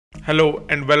Hello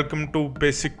and welcome to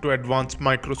Basic to Advanced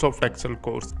Microsoft Excel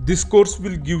course. This course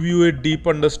will give you a deep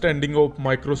understanding of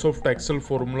Microsoft Excel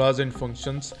formulas and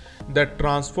functions that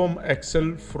transform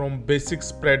Excel from basic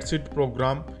spreadsheet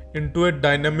program into a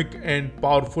dynamic and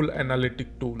powerful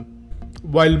analytic tool.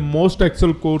 While most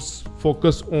Excel courses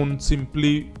focus on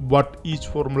simply what each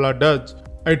formula does,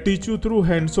 I teach you through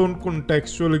hands-on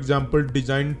contextual example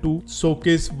designed to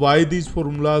showcase why these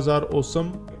formulas are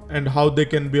awesome and how they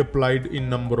can be applied in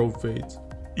number of ways.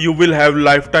 You will have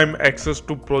lifetime access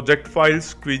to project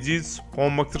files, quizzes,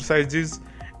 home exercises,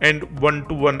 and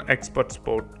one-to-one expert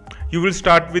support. You will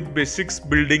start with basics,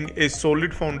 building a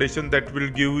solid foundation that will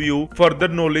give you further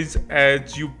knowledge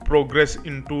as you progress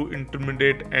into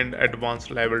intermediate and advanced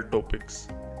level topics.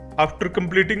 After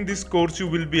completing this course, you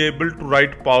will be able to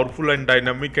write powerful and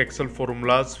dynamic Excel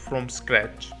formulas from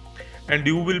scratch, and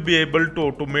you will be able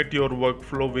to automate your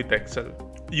workflow with Excel.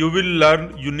 You will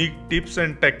learn unique tips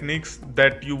and techniques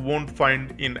that you won't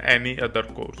find in any other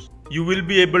course. You will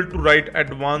be able to write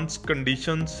advanced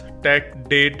conditions, tag,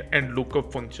 date, and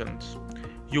lookup functions.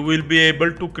 You will be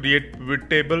able to create pivot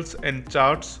tables and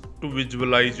charts to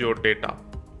visualize your data.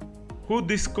 Who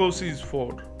this course is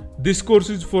for? This course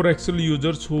is for Excel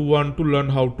users who want to learn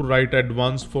how to write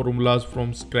advanced formulas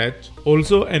from scratch.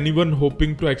 Also, anyone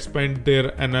hoping to expand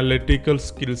their analytical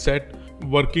skill set,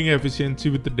 working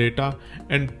efficiency with data,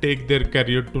 and take their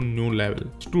career to new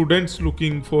level. Students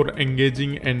looking for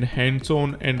engaging and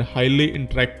hands-on and highly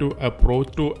interactive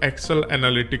approach to Excel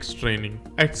analytics training.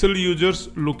 Excel users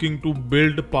looking to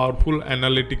build powerful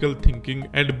analytical thinking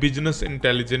and business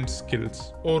intelligence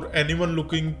skills. Or anyone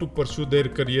looking to pursue their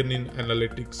career in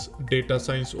analytics, data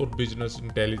science, or business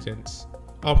intelligence.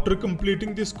 After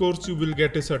completing this course, you will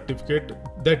get a certificate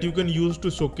that you can use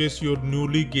to showcase your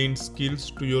newly gained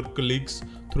skills to your colleagues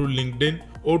through LinkedIn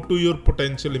or to your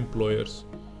potential employers.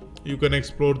 You can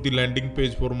explore the landing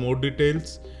page for more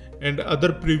details and other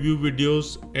preview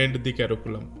videos and the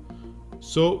curriculum.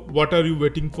 So what are you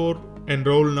waiting for?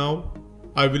 Enroll now.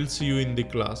 I will see you in the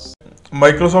class.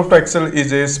 Microsoft Excel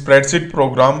is a spreadsheet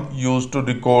program used to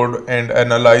record and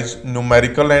analyze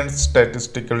numerical and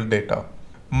statistical data.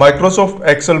 Microsoft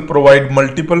Excel provides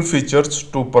multiple features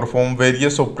to perform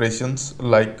various operations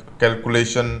like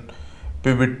calculation,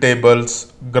 pivot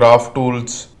tables, graph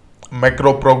tools,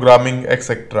 macro programming,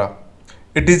 etc.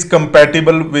 It is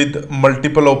compatible with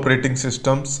multiple operating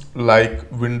systems like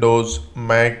Windows,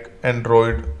 Mac,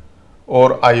 Android,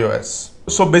 or iOS.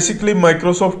 So basically,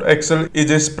 Microsoft Excel is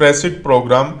a spreadsheet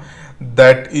program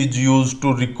that is used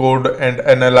to record and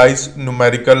analyze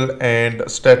numerical and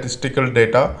statistical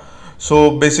data.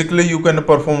 So basically you can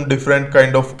perform different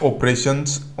kind of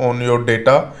operations on your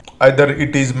data. Either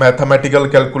it is mathematical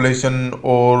calculation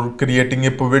or creating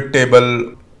a pivot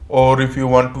table, or if you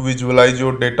want to visualize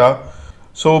your data.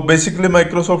 So basically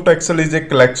Microsoft Excel is a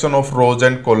collection of rows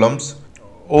and columns.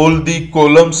 All the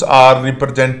columns are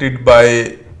represented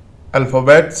by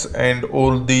alphabets and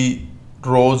all the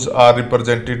rows are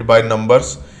represented by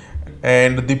numbers.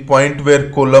 And the point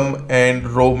where column and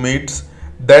row meets,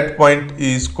 that point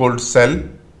is called cell.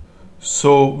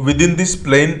 So within this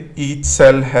plane, each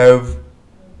cell have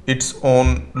its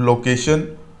own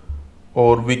location,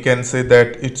 or we can say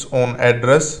that its own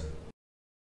address.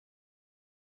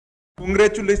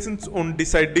 Congratulations on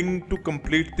deciding to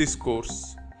complete this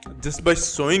course. Just by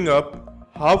showing up,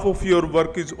 half of your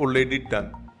work is already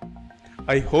done.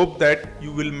 I hope that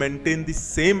you will maintain the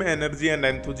same energy and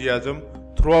enthusiasm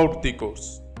throughout the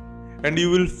course, and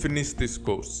you will finish this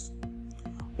course.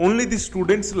 Only the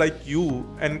students like you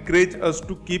encourage us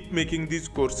to keep making these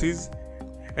courses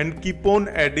and keep on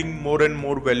adding more and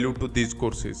more value to these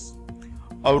courses.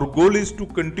 Our goal is to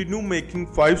continue making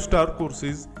 5-star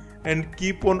courses and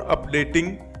keep on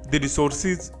updating the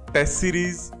resources, test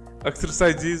series,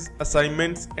 exercises,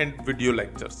 assignments, and video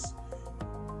lectures.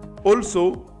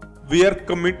 Also, we are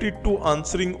committed to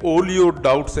answering all your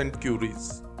doubts and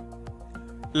queries.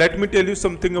 Let me tell you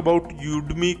something about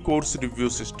Udemy course review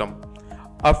system.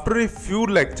 After a few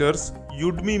lectures,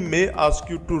 Udemy may ask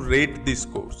you to rate this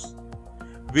course.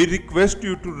 We request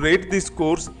you to rate this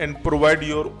course and provide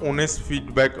your honest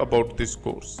feedback about this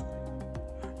course.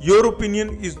 Your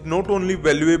opinion is not only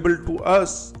valuable to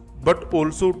us, but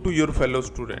also to your fellow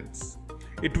students.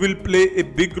 It will play a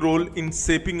big role in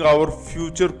shaping our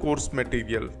future course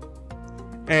material,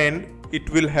 and it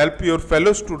will help your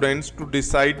fellow students to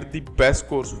decide the best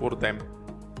course for them.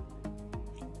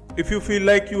 If you feel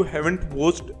like you haven't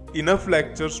watched enough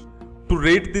lectures to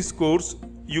rate this course,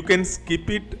 you can skip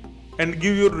it and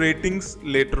give your ratings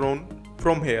later on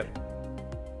from here.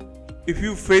 If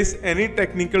you face any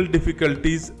technical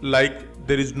difficulties like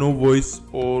there is no voice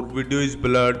or video is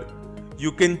blurred,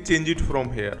 you can change it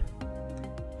from here.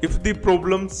 If the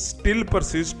problems still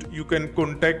persist, you can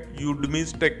contact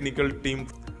Udemy's technical team.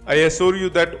 I assure you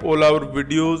that all our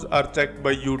videos are checked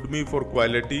by Udemy for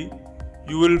quality.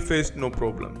 You will face no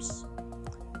problems.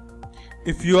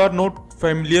 If you are not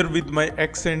familiar with my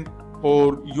accent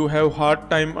or you have hard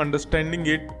time understanding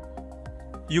it,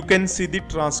 you can see the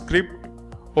transcript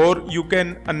or you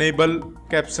can enable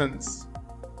captions.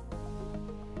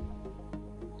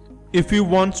 If you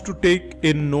want to take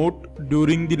a note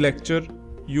during the lecture,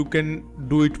 you can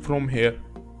do it from here.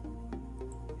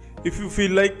 If you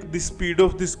feel like the speed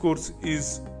of this course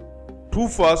is too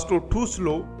fast or too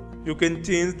slow, you can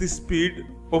change the speed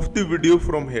of the video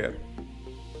from here.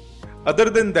 Other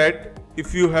than that,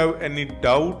 if you have any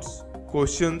doubts,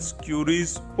 questions,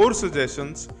 queries or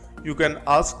suggestions, you can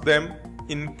ask them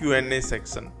in Q&A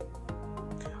section.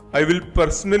 I will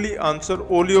personally answer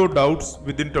all your doubts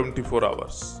within 24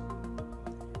 hours.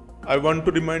 I want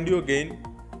to remind you again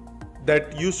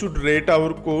that you should rate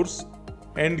our course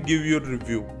and give your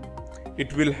review.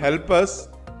 It will help us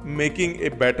making a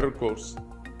better course.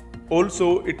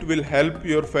 Also, it will help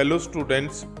your fellow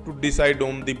students to decide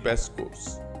on the best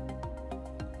course.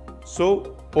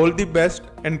 So, all the best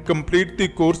and complete the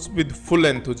course with full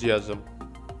enthusiasm.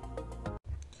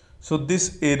 So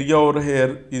this area over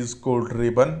here is called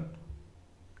ribbon.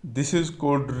 This is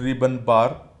called ribbon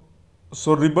bar.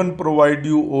 So ribbon provide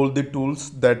you all the tools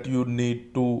that you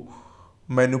need to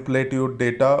manipulate your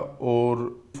data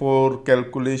or for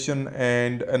calculation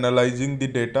and analyzing the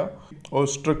data or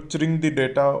structuring the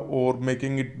data or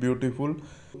making it beautiful.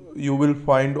 You will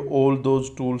find all those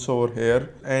tools over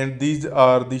here, and these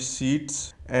are the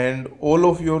sheets, and all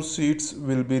of your sheets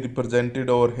will be represented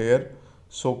over here.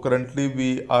 So currently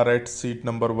we are at sheet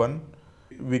number 1.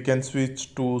 We can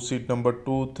switch to sheet number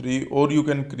 2, 3, or you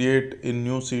can create a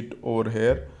new sheet over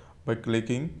here by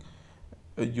clicking.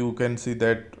 You can see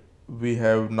that we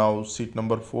have now sheet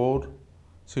number 4,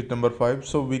 sheet number 5.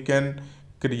 So we can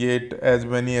create as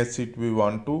many as sheet we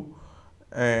want to,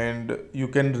 and you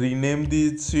can rename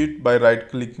these sheet by right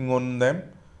clicking on them.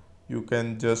 You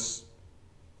can just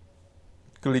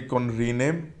click on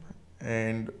rename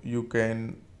and you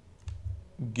can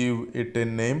give it a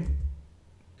name.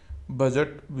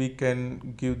 Budget, we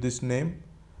can give this name.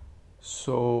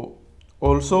 So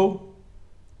also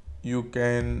you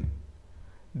can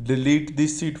delete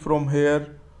this sheet from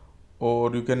here,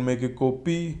 or you can make a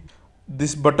copy.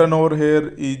 This button over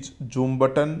here is zoom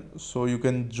button, so you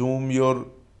can zoom your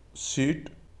sheet,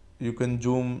 you can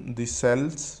zoom the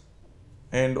cells.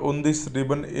 And on this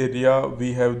ribbon area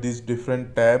we have these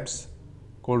different tabs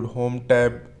called home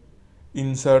tab,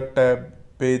 insert tab,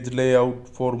 page layout,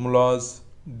 formulas,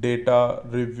 data,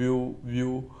 review,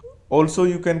 view. Also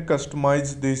you can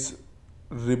customize this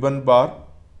ribbon bar.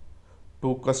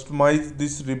 To customize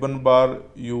this ribbon bar,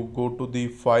 you go to the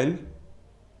file,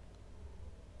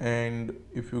 and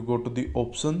if you go to the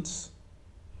options,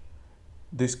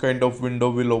 this kind of window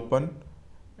will open,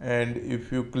 and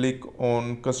if you click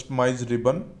on customize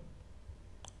ribbon,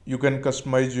 you can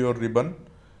customize your ribbon.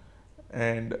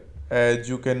 And as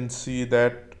you can see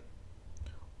that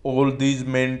all these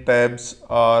main tabs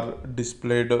are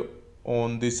displayed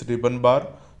on this ribbon bar,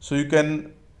 so you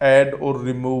can add or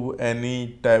remove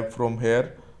any tab from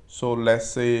here. So let's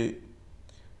say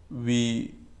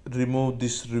we remove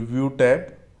this review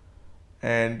tab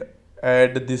and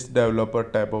add this developer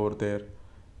tab over there,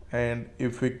 and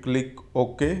if we click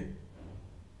OK,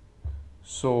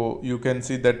 so you can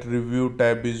see that review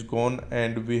tab is gone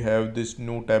and we have this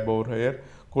new tab over here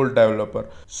called developer.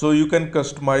 So you can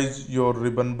customize your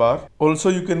ribbon bar. Also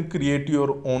you can create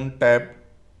your own tab.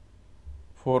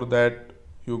 For that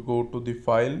you go to the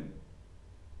file,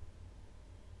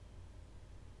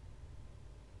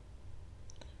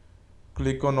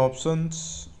 click on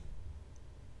options,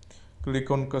 click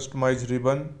on customize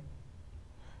ribbon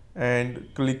and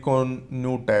click on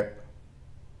new tab.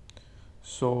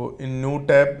 So in new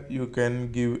tab you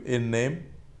can give a name.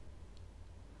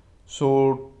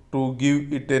 So to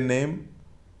give it a name,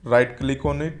 right click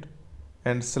on it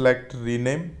and select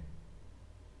rename,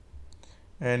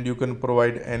 and you can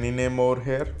provide any name over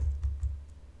here.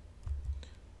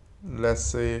 Let's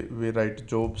say we write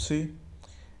job C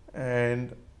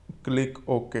and click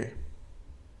OK.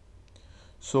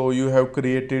 So you have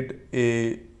created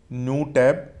a new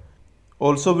tab.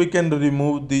 Also we can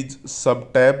remove these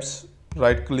sub tabs.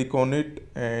 Right click on it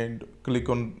and click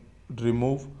on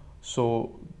remove,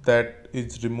 so that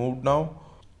is removed now.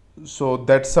 So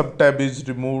that sub tab is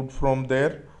removed from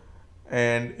there,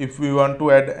 and if we want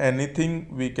to add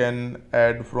anything we can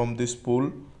add from this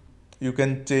pool. you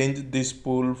can change this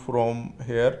pool from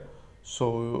here.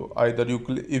 So either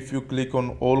if you click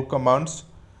on all commands,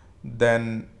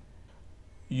 then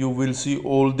you will see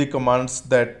all the commands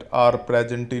that are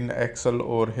present in Excel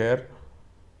over here.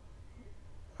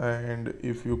 And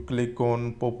if you click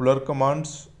on popular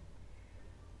commands,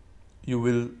 you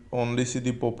will only see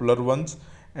the popular ones,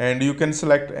 and you can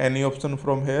select any option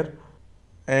from here,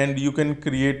 and you can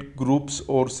create groups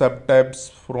or subtabs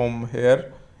from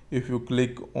here. If you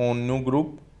click on new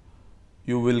group,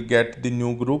 you will get the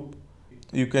new group.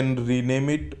 You can rename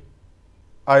it.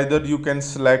 Either you can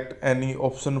select any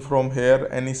option from here,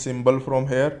 any symbol from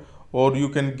here, or you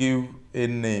can give a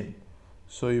name.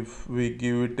 So if we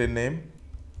give it a name,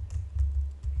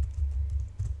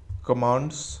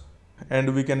 commands,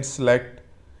 and we can select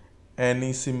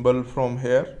any symbol from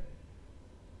here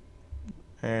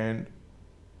and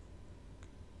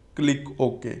click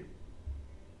OK.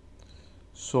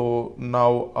 So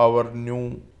now our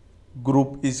new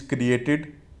group is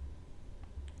created.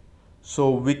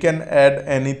 So we can add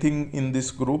anything in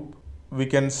this group. We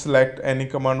can select any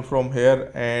command from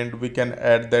here and we can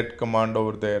add that command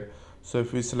over there. So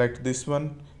if we select this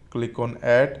one, click on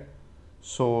add.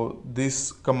 So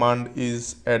this command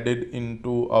is added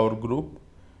into our group.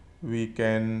 We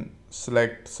can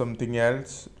select something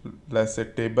else, let's say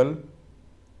table,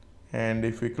 and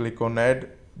if we click on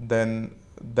add, then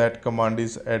that command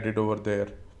is added over there.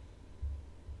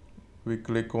 We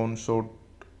click on sort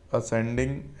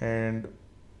ascending and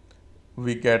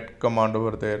we get command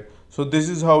over there. So this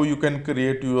is how you can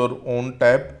create your own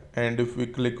tab. And if we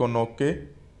click on OK,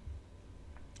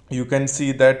 you can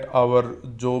see that our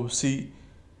job C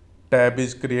tab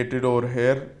is created over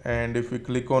here, and if we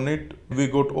click on it, we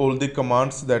got all the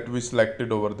commands that we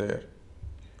selected over there.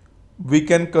 We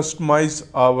can customize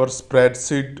our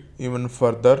spreadsheet even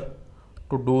further.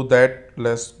 To do that,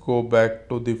 let's go back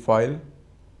to the file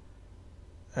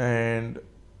and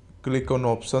click on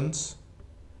options.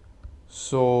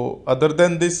 So other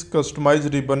than this customize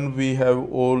ribbon, we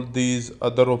have all these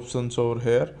other options over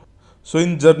here. So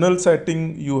in journal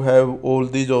setting, you have all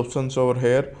these options over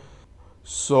here.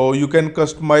 So you can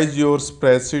customize your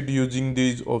spreadsheet using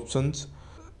these options.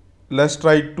 Let's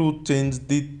try to change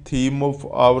the theme of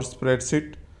our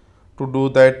spreadsheet. To do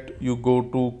that, you go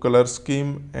to color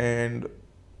scheme, and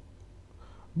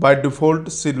by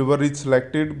default silver is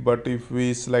selected, but if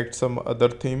we select some other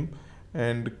theme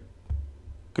and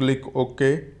click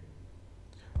OK,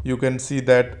 you can see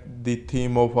that the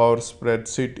theme of our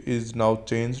spreadsheet is now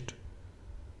changed.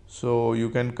 So you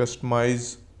can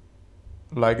customize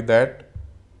like that.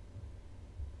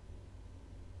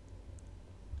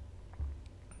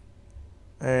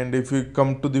 And if we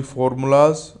come to the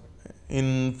formulas,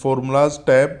 in formulas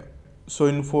tab, so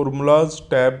in formulas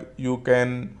tab you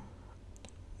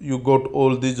got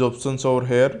all these options over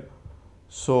here.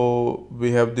 So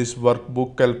we have this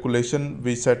workbook calculation,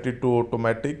 we set it to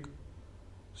automatic,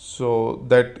 so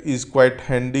that is quite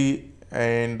handy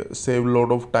and save a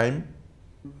lot of time.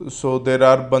 So there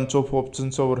are bunch of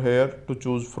options over here to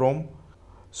choose from.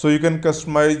 So you can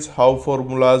customize how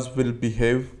formulas will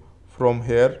behave from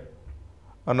here.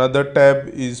 Another tab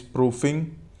is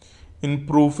proofing. In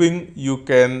proofing, you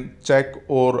can check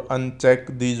or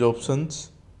uncheck these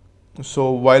options.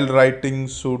 So while writing,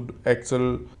 should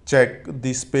Excel check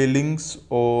the spellings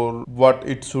or what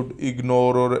it should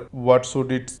ignore or what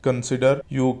should it consider?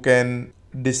 You can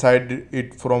decide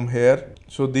it from here.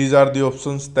 So these are the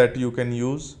options that you can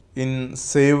use. In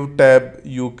save tab,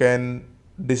 you can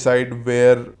decide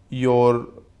where your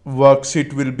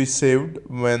worksheet will be saved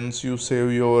once you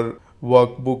save your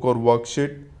workbook or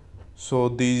worksheet. So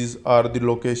these are the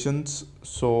locations.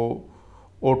 So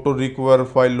auto recover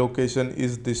file location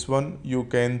is this one. You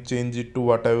can change it to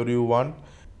whatever you want,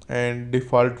 and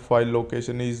default file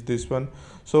location is this one.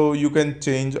 So you can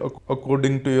change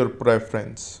according to your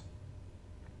preference.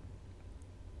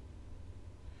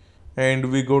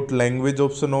 And we got language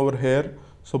option over here.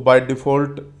 So by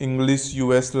default English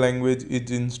US language is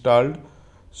installed,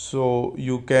 so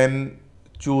you can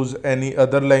choose any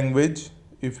other language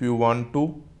if you want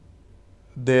to.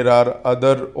 There are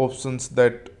other options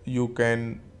that you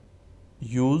can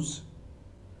use.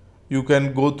 You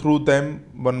can go through them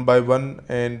one by one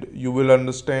and you will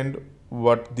understand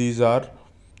what these are.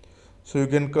 So you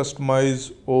can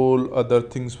customize all other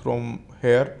things from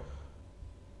here.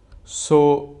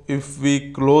 So if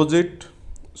we close it,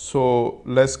 so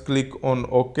let's click on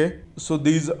OK. So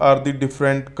these are the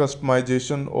different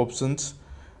customization options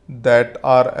that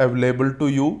are available to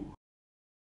you.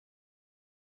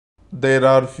 There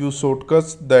are few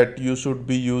shortcuts that you should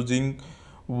be using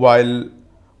while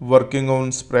working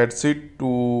on spreadsheet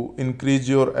to increase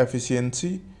your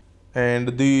efficiency.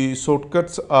 And the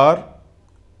shortcuts are,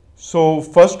 so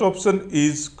first option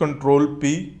is control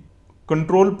P.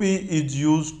 Control P is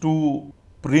used to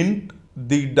print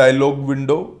the dialog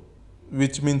window,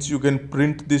 which means you can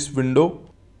print this window.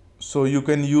 So you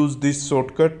can use this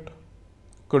shortcut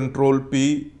control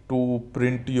P to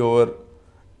print your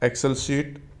Excel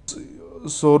sheet.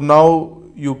 So now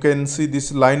you can see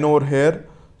this line over here.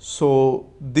 So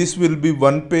this will be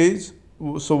one page.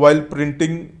 So while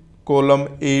printing,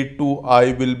 column A to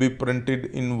I will be printed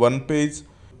in one page,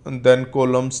 and then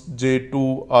columns J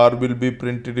to R will be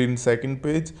printed in second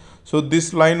page. So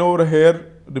this line over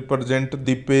here represent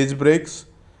the page breaks,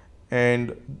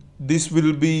 and this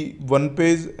will be one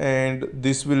page and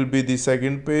this will be the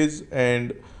second page,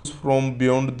 and from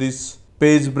beyond this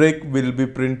page break will be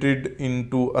printed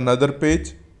into another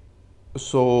page.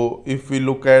 So if we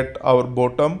look at our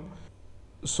bottom,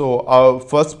 so our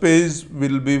first page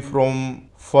will be from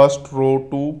first row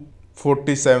to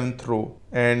 47th row,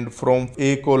 and from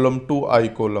A column to I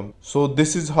column. So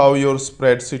this is how your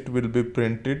spreadsheet will be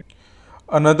printed.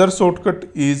 Another shortcut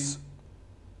is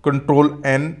control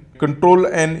N. Control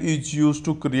N is used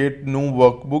to create new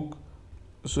workbook.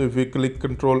 So if we click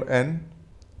control N,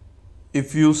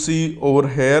 if you see over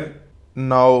here,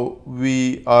 now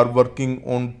we are working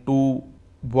on two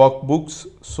workbooks.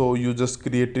 So you just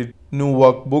created new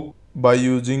workbook by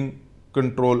using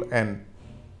control N.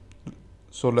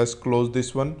 So let's close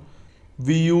this one.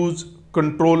 We use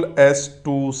control S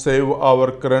to save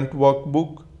our current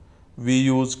workbook. We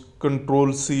use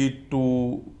control C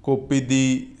to copy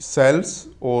the cells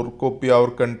or copy our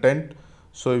content.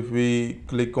 So if we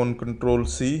click on control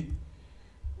C,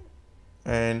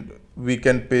 and we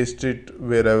can paste it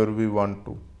wherever we want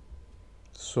to.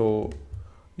 So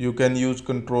you can use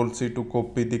control C to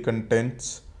copy the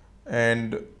contents,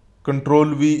 and control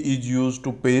V is used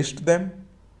to paste them.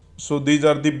 So these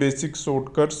are the basic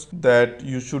shortcuts that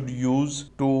you should use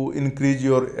to increase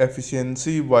your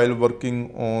efficiency while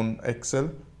working on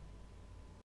Excel.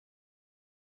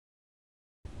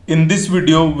 In this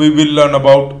video, we will learn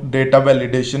about data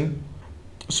validation.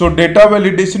 So data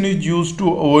validation is used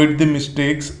to avoid the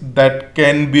mistakes that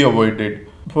can be avoided.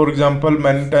 For example,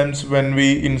 many times when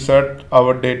we insert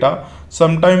our data,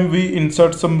 sometimes we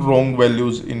insert some wrong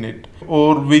values in it,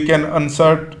 or we can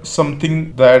insert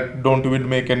something that don't even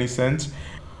make any sense.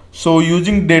 So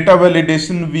using data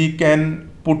validation, we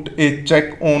can put a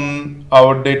check on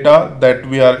our data that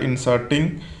we are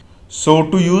inserting. So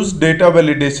to use data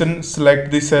validation,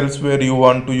 select the cells where you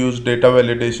want to use data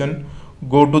validation,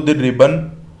 go to the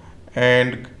ribbon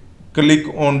and click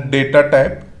on data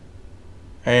tab,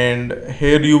 and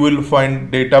here you will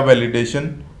find data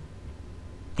validation.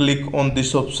 Click on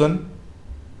this option.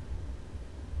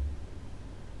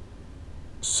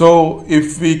 So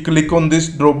if we click on this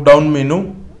drop down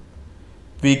menu,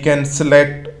 we can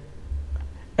select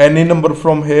any number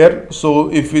from here.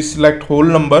 So if we select whole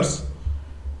numbers,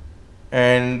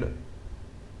 and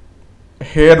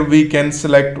here we can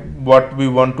select what we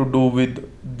want to do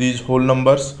with these whole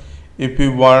numbers. If we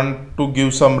want to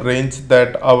give some range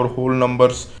that our whole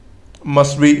numbers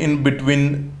must be in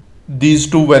between these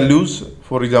two values,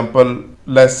 for example,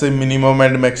 let's say minimum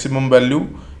and maximum value,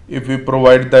 if we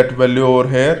provide that value over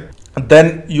here,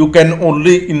 then you can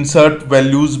only insert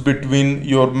values between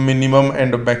your minimum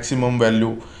and maximum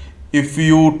value. If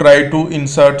you try to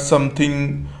insert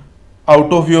something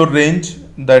out of your range,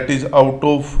 that is out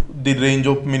of the range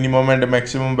of minimum and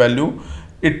maximum value,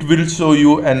 it will show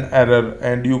you an error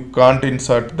and you can't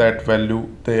insert that value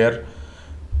there.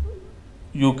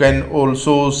 You can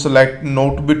also select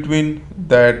not between,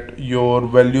 that your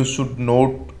value should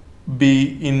not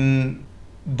be in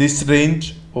this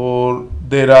range, or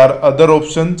there are other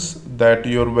options that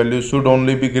your value should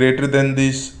only be greater than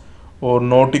this, or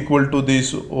not equal to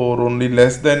this, or only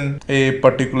less than a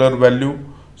particular value.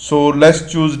 So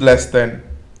let's choose less than,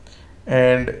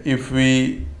 and if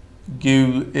we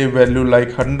give a value like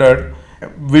 100,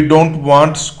 we don't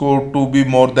want score to be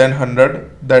more than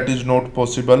 100, that is not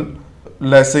possible.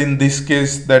 Let's say in this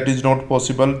case that is not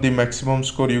possible, the maximum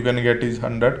score you can get is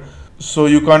 100, so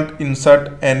you can't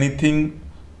insert anything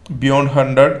beyond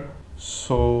 100.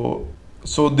 So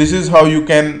this is how you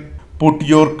can put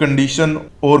your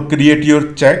condition or create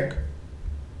your check.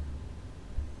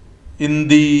 In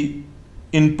the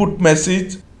input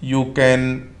message, you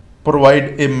can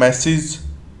provide a message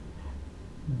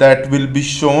that will be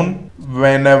shown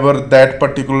whenever that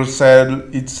particular cell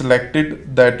is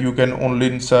selected, that you can only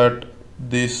insert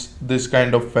this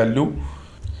kind of value.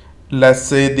 Let's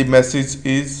say the message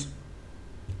is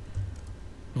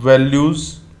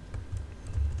values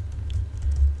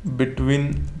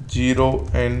between 0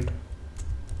 and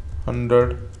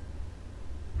 100,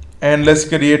 and let's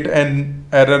create an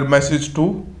error message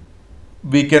too.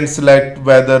 We can select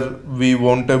whether we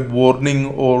want a warning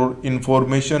or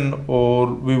information, or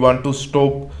we want to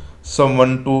stop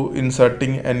someone to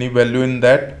inserting any value in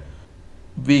that.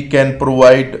 We can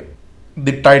provide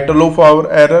the title of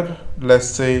our error. Let's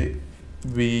say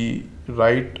we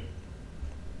write,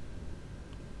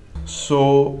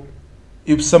 so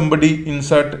if somebody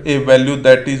insert a value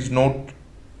that is not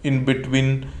in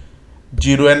between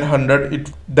 0 and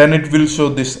 100, then it will show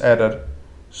this error.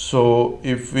 So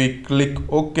if we click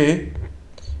OK,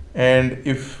 and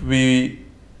if we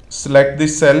select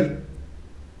this cell,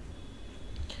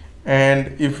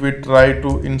 and if we try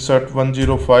to insert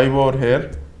 105 over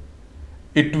here,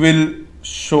 it will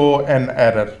show an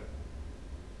error.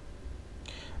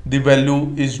 The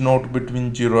value is not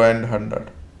between 0 and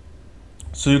 100.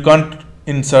 So you can't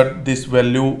insert this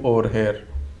value over here.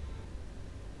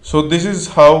 So this is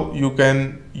how you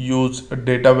can use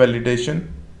data validation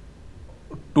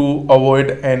to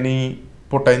avoid any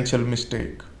potential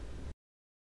mistake.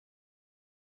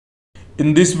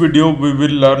 In this video, we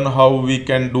will learn how we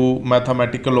can do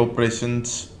mathematical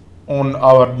operations on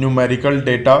our numerical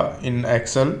data in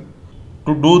Excel.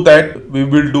 To do that, we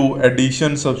will do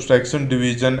addition, subtraction,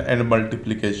 division and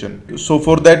multiplication. So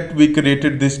for that, we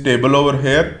created this table over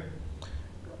here.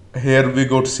 Here we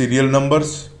got serial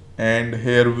numbers, and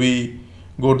here we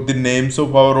got the names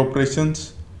of our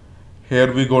operations.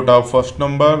 Here we got our first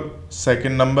number,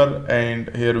 second number,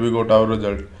 and here we got our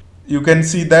result. You can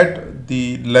see that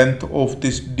the length of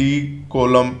this D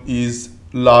column is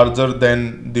larger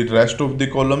than the rest of the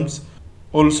columns.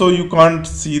 Also, you can't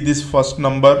see this first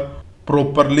number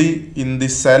properly in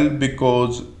this cell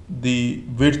because the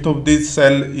width of this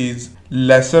cell is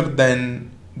lesser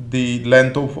than the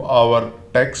length of our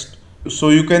text. So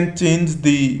you can change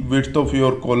the width of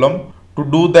your column. To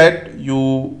do that,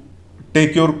 you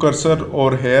take your cursor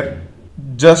over here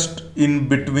just in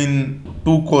between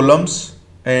two columns,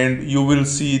 and you will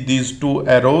see these two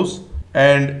arrows,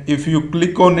 and if you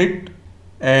click on it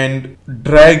and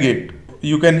drag it,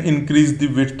 you can increase the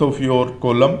width of your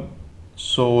column.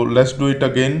 So let's do it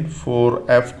again for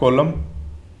F column,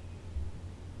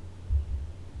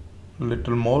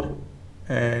 little more,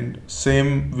 and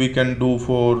same we can do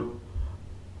for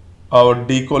our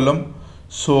D column.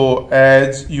 So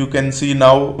as you can see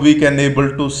now, we can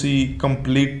able to see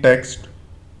complete text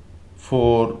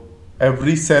for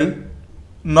every cell.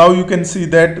 Now you can see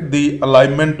that the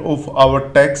alignment of our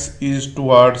text is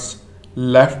towards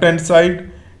left hand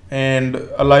side, and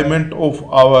alignment of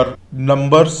our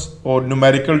numbers or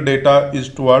numerical data is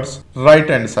towards right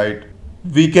hand side.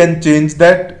 We can change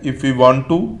that if we want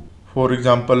to. For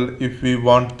example, if we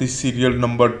want the serial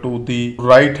number to the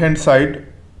right hand side,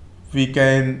 we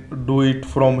can do it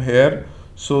from here.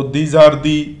 So these are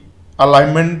the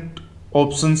alignment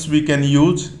options we can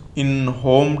use. In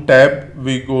home tab,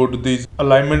 we got these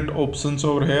alignment options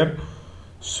over here.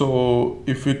 So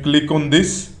if we click on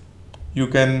this, you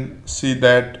can see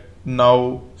that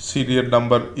now serial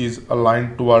number is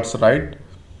aligned towards right.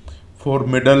 For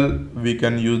middle, we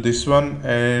can use this one,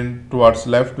 and towards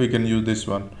left we can use this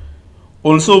one.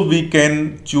 Also, we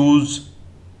can choose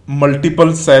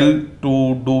multiple cell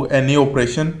to do any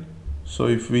operation. So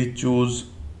if we choose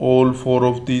all four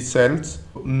of these cells,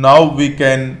 now we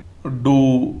can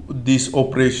do this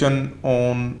operation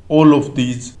on all of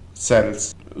these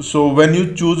cells. So when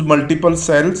you choose multiple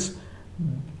cells,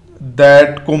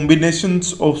 that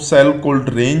combinations of cell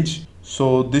called range.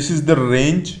 So this is the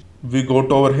range we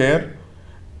got over here,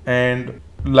 and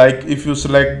like if you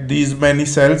select these many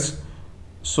cells,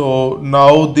 so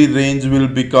now the range will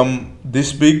become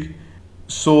this big.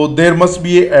 So there must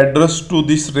be an address to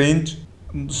this range.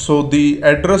 So the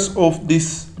address of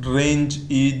this range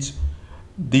is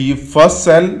the first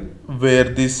cell where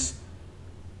this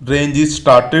range is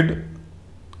started.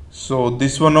 So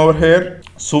this one over here.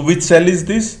 So which cell is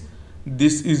this?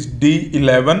 This is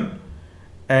D11,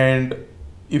 and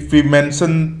if we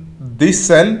mention this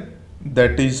cell,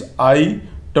 that is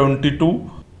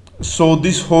I22, so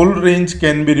this whole range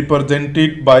can be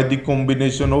represented by the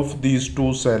combination of these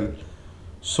two cells.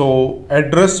 So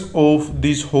address of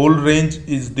this whole range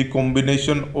is the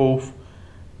combination of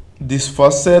this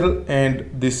first cell and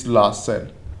this last cell.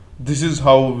 This is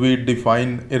how we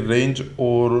define a range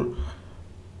or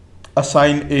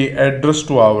assign a address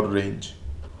to our range.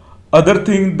 Other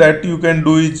thing that you can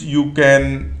do is you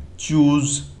can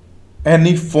choose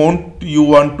any font you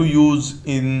want to use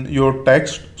in your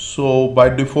text. So by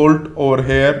default over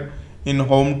here in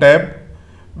home tab,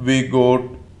 we got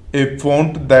a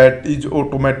font that is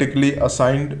automatically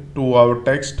assigned to our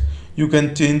text. You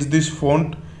can change this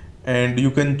font and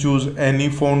you can choose any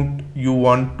font you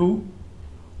want to.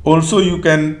 Also, you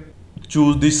can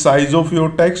choose the size of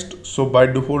your text. So by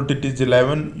default it is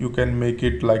 11. You can make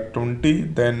it like 20,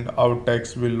 then our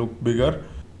text will look bigger.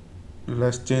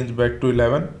 Let's change back to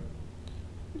 11.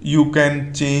 You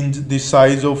can change the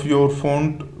size of your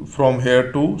font from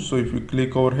here too. So if you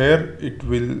click over here, it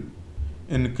will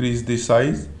increase the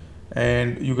size,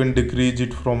 and you can decrease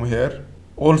it from here.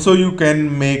 Also, you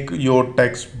can make your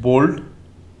text bold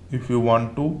if you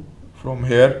want to. From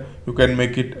here you can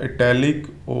make it italic,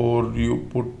 or you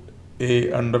put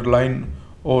a underline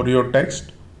over your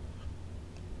text.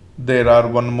 There are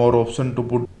one more option to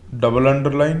put double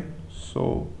underline.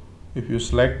 So if you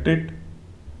select it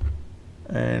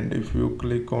and if you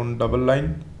click on double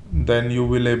line, then you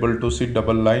will able to see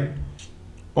double line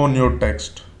on your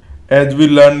text. As we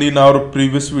learned in our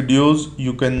previous videos,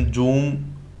 you can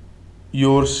zoom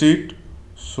your sheet.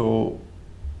 So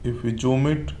if we zoom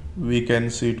it, we can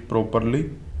see it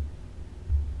properly.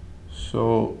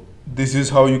 So this is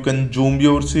how you can zoom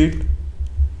your sheet.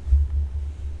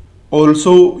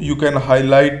 Also, you can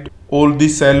highlight all the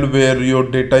cell where your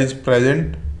data is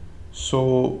present.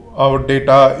 So our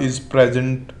data is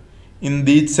present in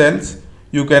these cells.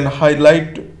 You can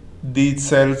highlight these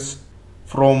cells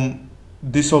from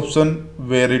this option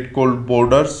where it called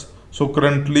borders. So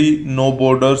currently no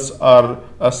borders are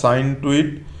assigned to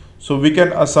it. So we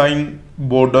can assign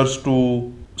borders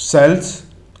to cells.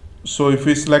 So if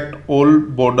we select all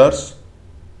borders,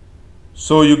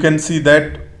 so you can see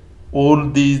that all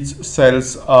these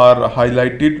cells are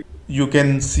highlighted. You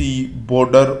can see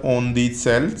border on these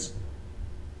cells.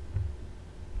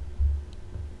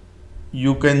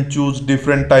 You can choose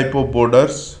different type of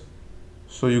borders.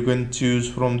 So you can choose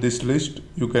from this list.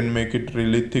 You can make it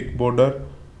really thick border.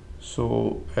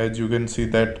 So as you can see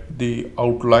that the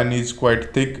outline is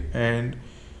quite thick and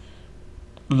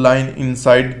line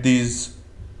inside these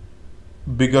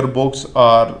bigger box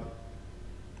are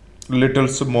little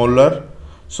smaller.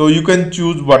 So you can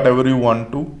choose whatever you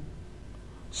want to.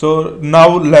 So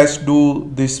now let's do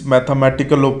this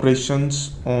mathematical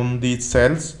operations on these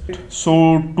cells.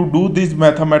 So to do these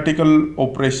mathematical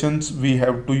operations, we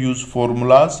have to use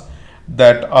formulas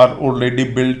that are already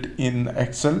built in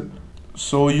Excel.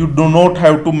 So you do not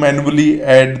have to manually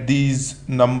add these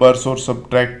numbers or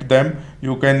subtract them.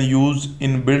 You can use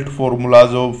inbuilt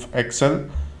formulas of Excel.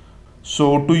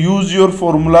 So to use your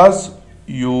formulas,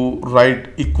 you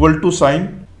write equal to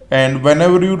sign, and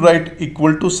whenever you write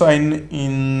equal to sign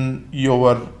in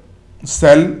your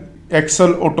cell,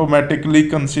 Excel automatically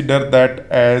consider that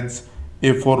as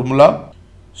a formula.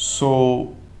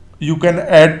 So you can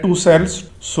add two cells.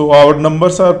 So our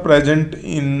numbers are present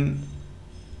in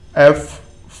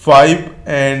F5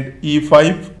 and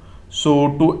E5.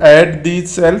 So to add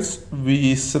these cells,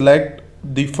 we select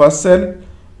the first cell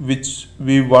which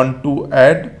we want to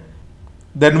add,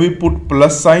 then we put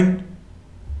plus sign,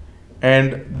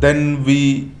 and then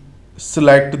we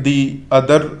select the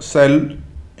other cell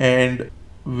and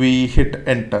we hit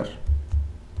enter.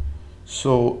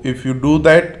 So if you do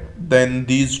that, then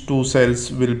these two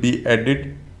cells will be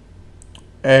added,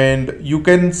 and you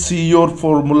can see your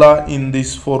formula in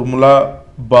this formula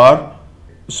bar.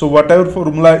 So whatever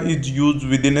formula is used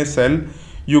within a cell,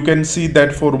 you can see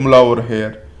that formula over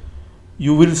here.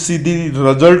 You will see the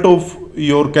result of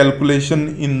your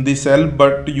calculation in the cell,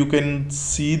 but you can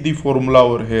see the formula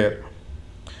over here.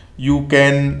 You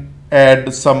can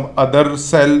add some other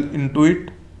cell into it.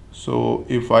 So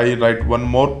if I write one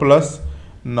more plus,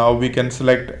 now we can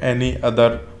select any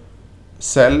other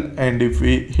cell, and if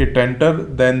we hit enter,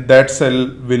 then that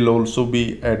cell will also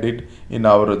be added in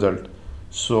our result.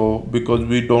 So because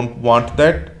we don't want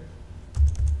that,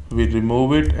 we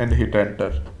remove it and hit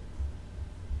enter.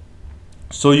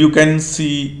 So you can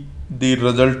see the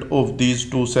result of these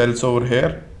two cells over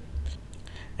here.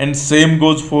 And same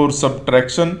goes for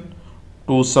subtraction.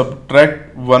 To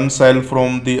subtract one cell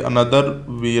from the another,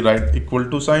 we write equal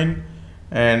to sign,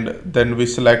 and then we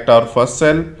select our first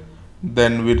cell,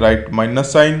 then we write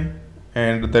minus sign,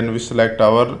 and then we select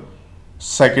our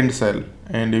second cell,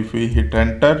 and if we hit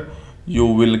enter, you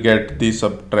will get the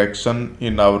subtraction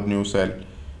in our new cell.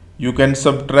 You can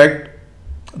subtract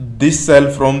this cell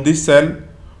from this cell.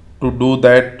 To do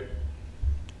that,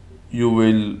 you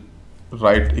will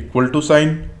write equal to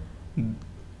sign.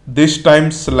 This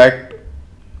time select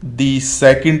the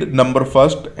second number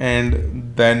first,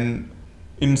 and then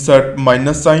insert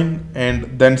minus sign,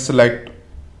 and then select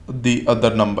the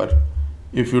other number.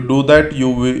 If you do that,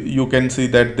 you can see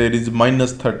that there is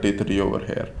minus 33 over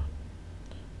here.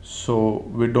 so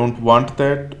we don't want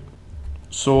that.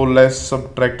 So let's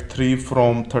subtract 3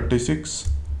 from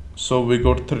 36, so we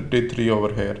got 33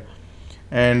 over here.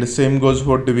 And same goes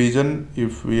for division.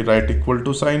 If we write equal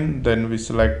to sign, then we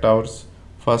select our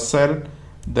first cell,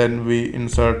 then we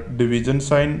insert division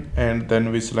sign, and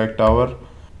then we select our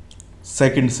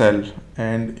second cell,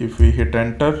 and if we hit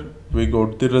enter, we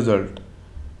got the result.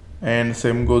 And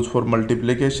same goes for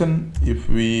multiplication. If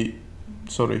we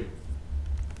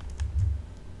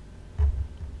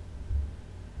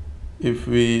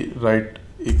write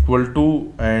equal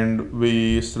to and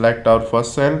we select our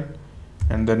first cell,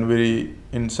 and then we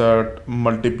insert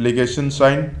multiplication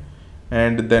sign,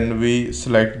 and then we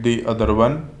select the other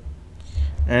one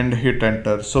and hit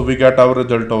enter, so we got our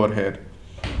result over here.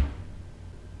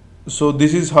 So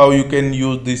this is how you can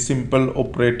use these simple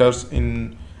operators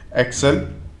in Excel.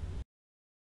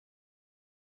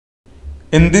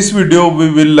 In this video we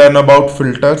will learn about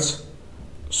filters.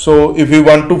 So if we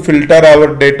want to filter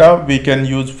our data, we can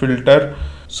use filter.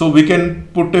 So we can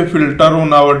put a filter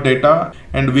on our data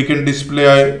and we can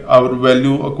display our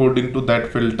value according to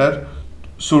that filter.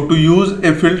 So to use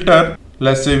a filter,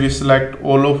 let's say we select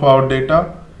all of our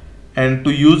data, and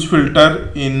to use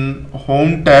filter in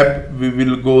home tab, we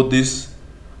will go this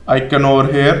icon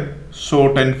over here,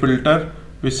 sort and filter.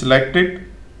 We select it,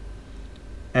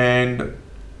 and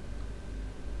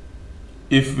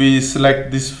if we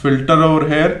select this filter over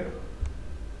here,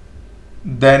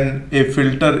 then a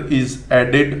filter is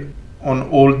added on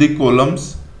all the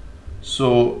columns.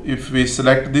 So if we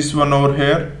select this one over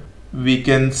here, we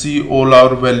can see all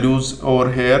our values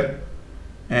over here.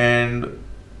 And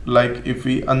like if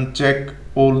we uncheck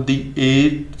all the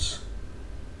 8s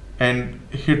and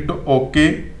hit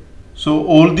OK, so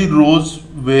all the rows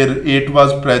where 8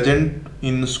 was present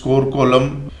in score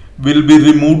column will be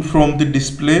removed from the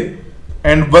display.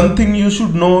 And one thing you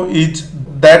should know is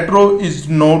that row is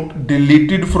not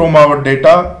deleted from our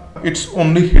data, it's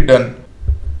only hidden.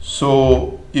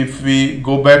 So if we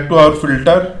go back to our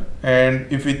filter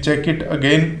and if we check it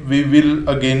again, we will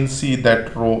again see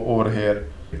that row over here.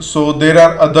 So there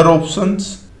are other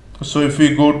options. So if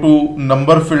we go to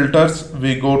number filters,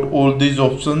 we got all these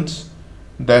options,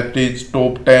 that is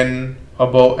top 10,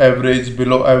 above average,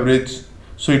 below average.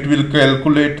 So it will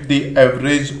calculate the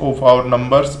average of our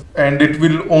numbers, and it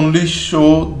will only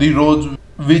show the rows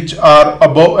which are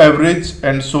above average,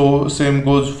 and so same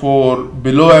goes for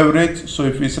below average. So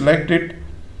if we select it,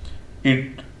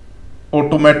 it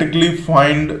automatically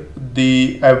find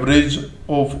the average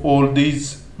of all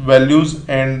these values,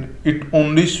 and it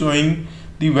only showing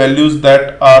the values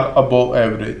that are above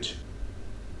average.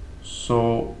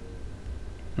 So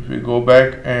if we go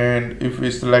back and if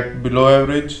we select below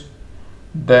average,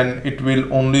 then it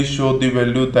will only show the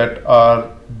value that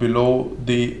are below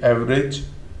the average.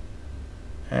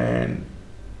 And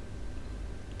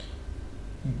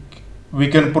we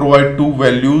can provide two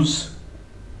values.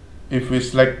 If we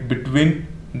select between,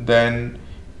 then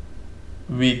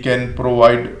we can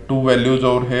provide two values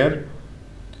over here,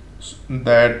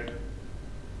 that,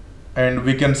 and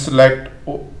we can select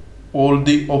all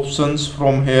the options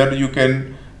from here. You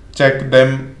can check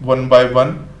them one by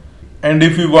one. And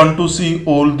if we want to see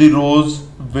all the rows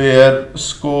where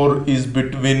score is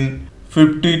between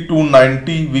 50 to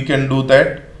 90, we can do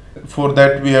that. For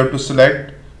that we have to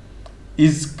select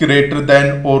is greater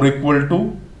than or equal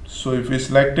to. So if we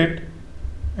select it,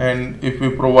 and if we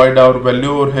provide our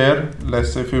value over here,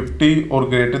 let's say 50 or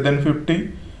greater than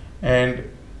 50, and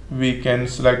we can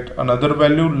select another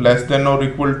value less than or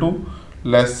equal to,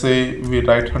 let's say we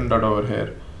write 100 over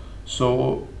here.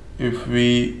 So if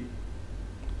we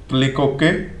click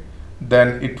OK,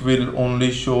 then it will only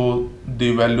show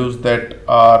the values that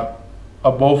are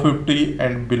above 50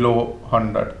 and below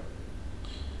 100.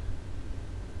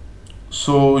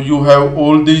 So you have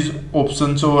all these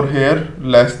options over here,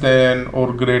 less than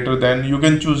or greater than. You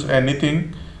can choose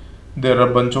anything. There are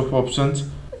a bunch of options.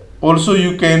 Also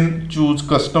you can choose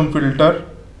custom filter.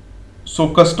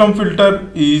 So custom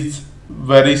filter is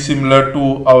very similar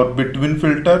to our between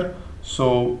filter,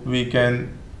 so we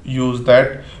can use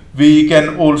that. We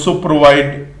can also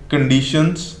provide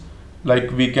conditions,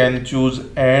 like we can choose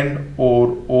and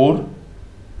or.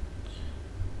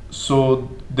 So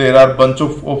there are bunch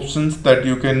of options that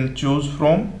you can choose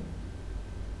from.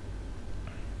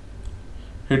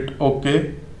 Hit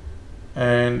OK,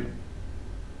 and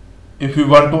if we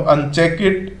want to uncheck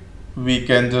it, we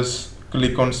can just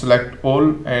click on select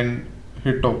all and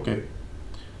hit OK.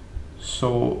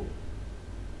 So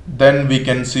then we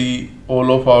can see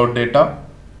all of our data.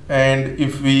 And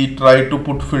if we try to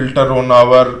put filter on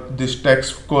our this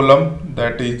text column,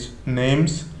 that is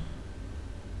names,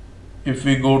 if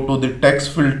we go to the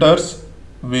text filters,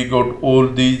 we got all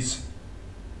these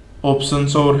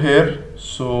options over here.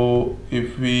 So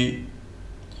if we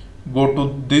go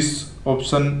to this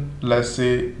option, let's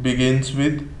say begins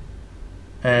with,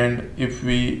 and if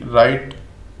we write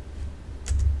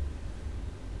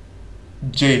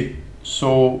J,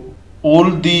 so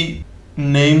all the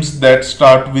names that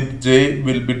start with J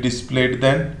will be displayed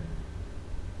then,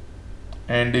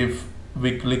 and if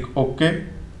we click OK,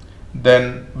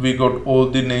 then we got all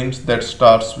the names that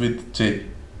starts with J.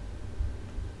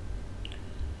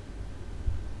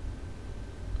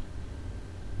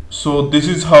 So this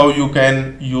is how you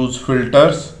can use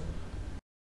filters.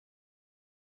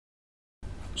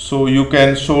 So you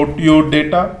can sort your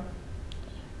data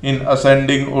in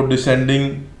ascending or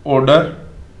descending order.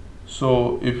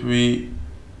 So if we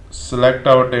select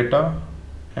our data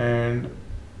and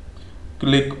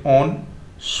click on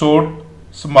sort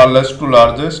smallest to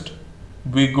largest,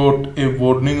 we got a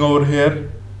warning over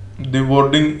here. The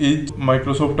warning is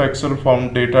Microsoft Excel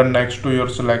found data next to your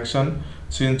selection.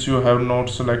 Since you have not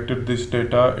selected this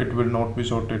data, it will not be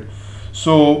sorted.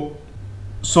 So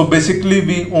basically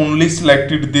we only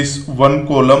selected this one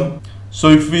column. So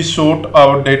if we sort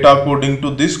our data according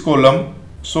to this column,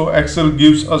 so Excel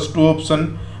gives us two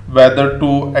options, whether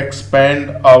to expand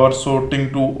our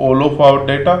sorting to all of our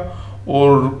data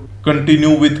or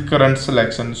continue with current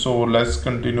selection. So let's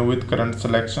continue with current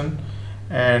selection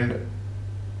and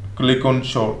click on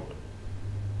sort.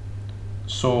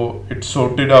 So it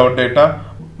sorted our data,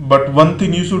 but one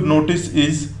thing you should notice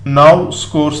is now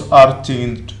scores are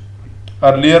changed.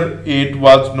 Earlier 8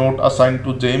 was not assigned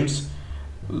to James,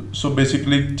 so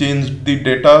basically changed the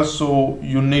data. So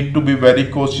you need to be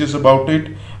very cautious about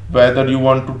it, whether you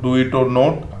want to do it or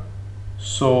not.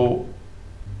 So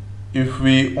if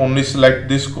we only select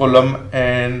this column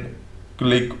and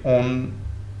click on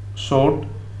sort,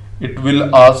 it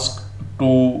will ask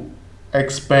to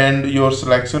expand your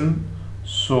selection.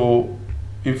 So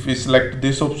if we select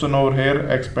this option over here,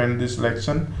 expand this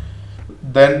selection,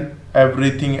 then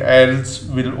everything else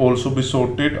will also be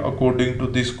sorted according to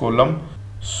this column.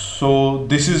 So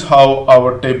this is how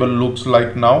our table looks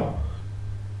like now.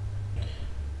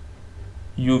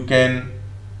 You can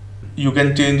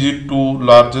change it to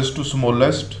largest to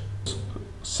smallest.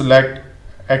 Select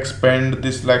expand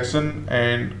this selection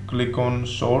and click on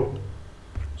sort.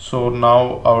 So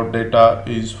now our data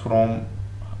is from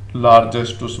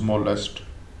largest to smallest.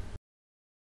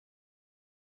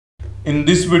 In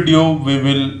this video we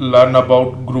will learn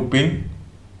about grouping.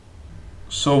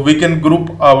 So we can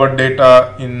group our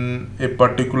data in a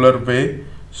particular way.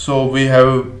 So we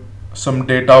have some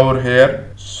data over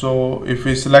here. So if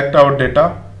we select our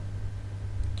data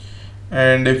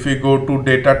and if we go to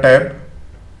data tab,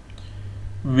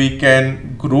 we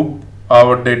can group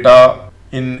our data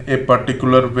in a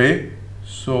particular way.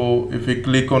 So if we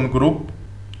click on group,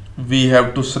 we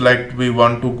have to select we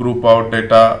want to group our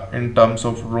data in terms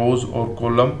of rows or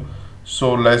column.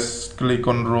 So let's click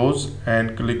on rows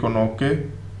and click on OK.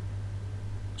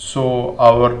 So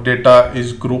our data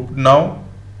is grouped now.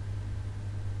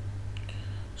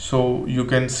 So you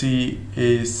can see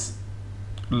a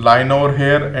line over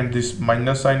here and this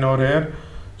minus sign over here.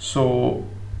 So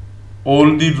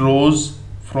all the rows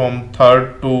from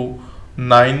 3rd to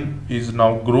 9 is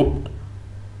now grouped.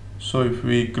 So if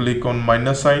we click on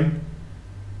minus sign,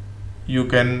 you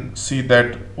can see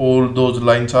that all those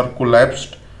lines are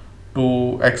collapsed.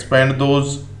 To expand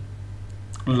those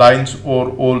lines or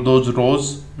all those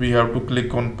rows, we have to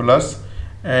click on plus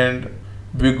and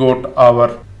we got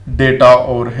our data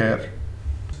over here.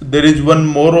 There is one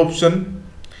more option.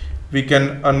 We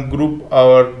can ungroup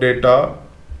our data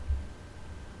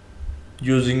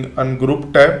using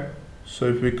ungroup tab. So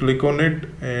if we click on it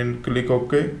and click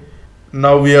OK,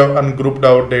 now we have ungrouped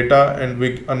our data and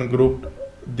we ungrouped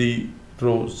the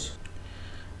rows.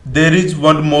 There is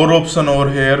one more option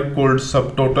over here called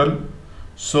subtotal.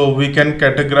 So we can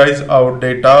categorize our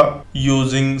data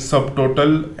using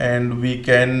subtotal and we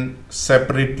can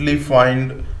separately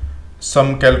find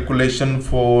some calculation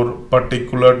for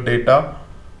particular data.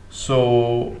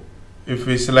 So if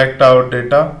we select our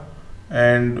data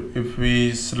and if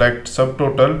we select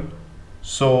subtotal,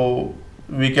 so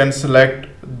we can select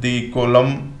the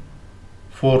column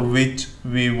for which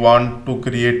we want to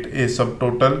create a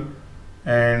subtotal,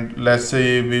 and let's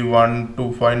say we want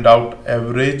to find out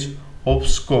average of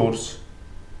scores.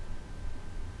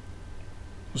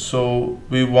 So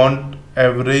we want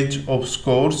average of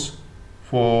scores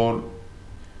for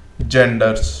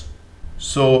genders.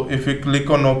 So if we click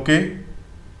on OK,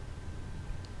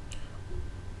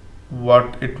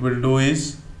 what it will do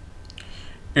is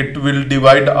it will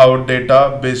divide our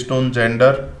data based on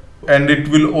gender, and it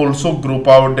will also group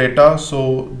our data.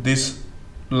 So this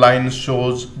line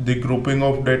shows the grouping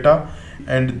of data,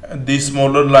 and the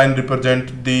smaller line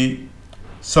represent the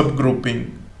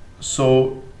subgrouping.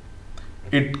 So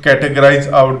it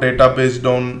categorize our data based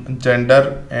on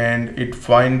gender, and it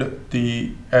find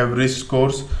the average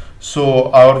scores.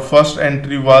 So our first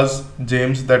entry was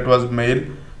James, that was male,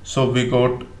 so we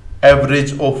got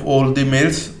average of all the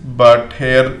males, but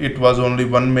here it was only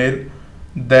one male.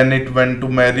 Then it went to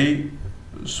Mary,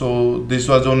 so this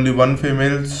was only one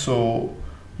female, so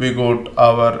we got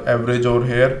our average over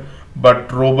here.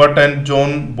 But Robert and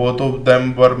John, both of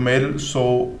them were male,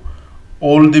 so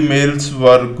all the males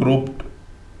were grouped,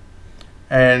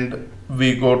 and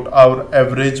we got our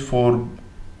average for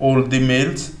all the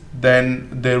males. Then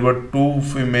there were two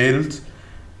females,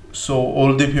 so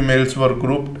all the females were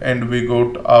grouped, and we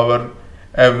got our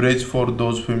average for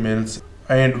those females,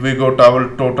 and we got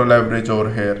our total average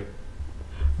over here.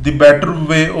 The better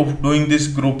way of doing this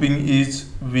grouping is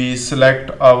we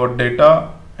select our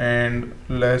data, and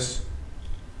let's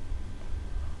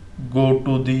go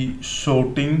to the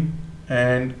sorting,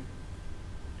 and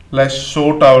let's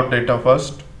sort our data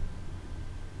first.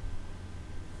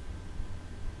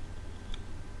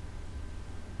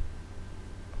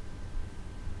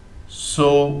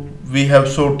 So we have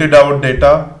sorted our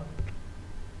data,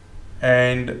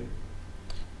 and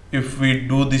if we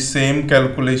do the same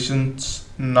calculations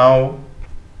now,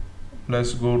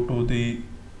 let's go to the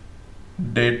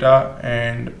data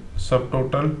and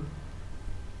subtotal,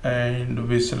 and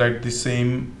we select the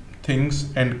same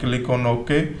things and click on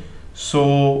OK.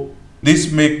 So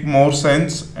this make more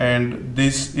sense, and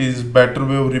this is better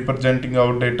way of representing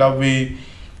our data. We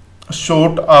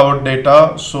sort our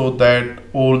data so that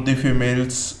all the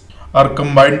females are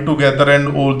combined together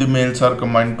and all the males are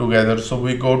combined together. So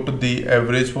we got the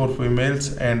average for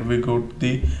females, and we got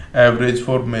the average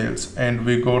for males, and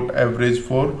we got average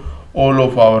for all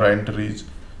of our entries.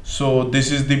 So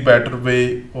this is the better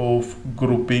way of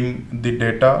grouping the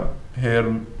data.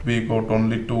 Here we got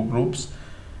only two groups,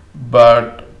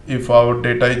 but if our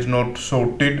data is not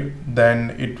sorted, then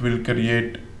it will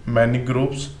create many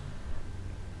groups.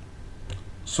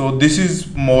 So this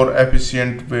is more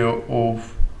efficient way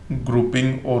of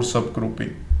grouping or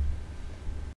subgrouping.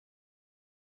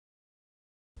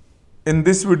 In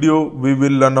this video, we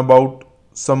will learn about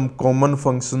some common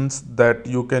functions that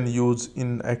you can use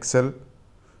in Excel.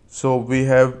 So we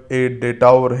have a data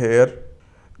over here.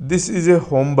 This is a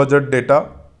home budget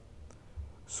data.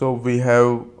 So we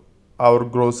have our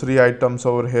grocery items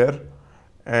over here,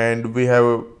 and we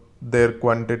have their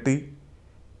quantity,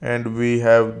 and we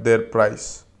have their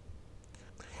price.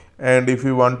 And if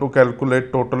we want to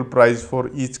calculate total price for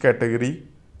each category,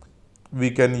 we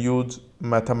can use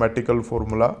mathematical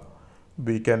formula.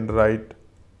 We can write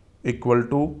equal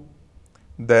to,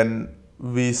 then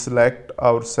we select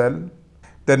our cell,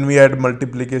 then we add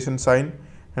multiplication sign,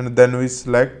 and then we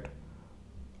select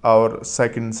our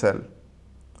second cell,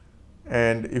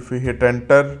 and if we hit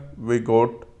enter, we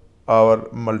got our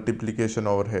multiplication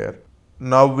over here.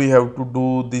 Now we have to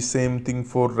do the same thing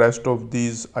for rest of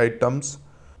these items,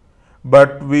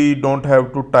 but we don't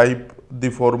have to type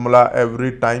the formula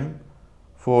every time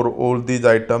for all these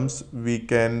items. We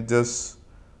can just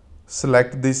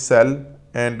select this cell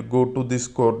and go to this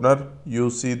corner. You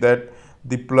see that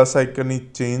the plus icon is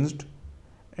changed,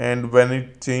 and when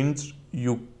it changed,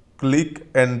 you click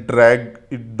and drag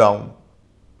it down.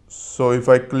 So if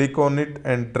I click on it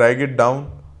and drag it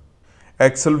down,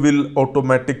 Excel will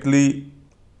automatically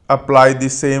apply the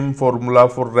same formula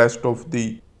for rest of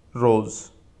the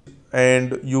rows,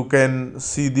 and you can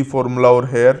see the formula over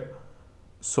here.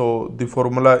 So the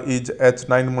formula is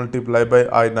H9 multiplied by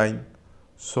I9.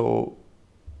 So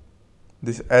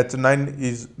this H9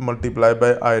 is multiplied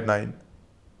by I9,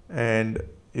 and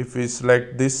if we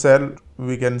select this cell,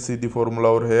 we can see the formula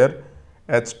over here.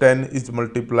 H10 is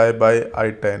multiplied by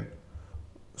I10.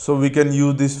 So we can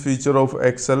use this feature of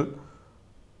Excel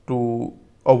to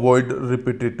avoid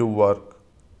repetitive work.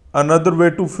 Another way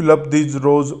to fill up these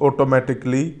rows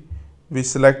automatically, we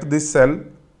select this cell,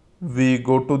 we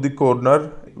go to the corner.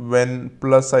 When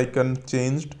plus icon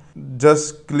changed,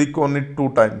 just click on it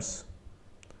 2 times.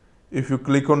 If you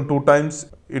click on 2 times,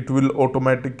 it will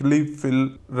automatically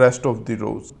fill rest of the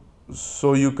rows.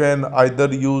 So you can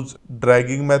either use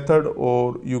dragging method,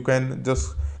 or you can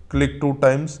just click 2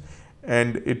 times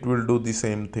and it will do the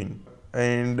same thing.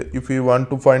 And if we want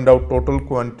to find out total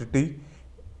quantity,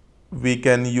 we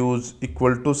can use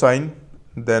equal to sign,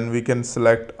 then we can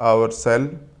select our cell,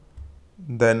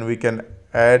 then we can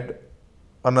add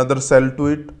another cell to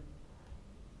it,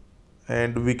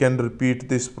 and we can repeat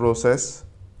this process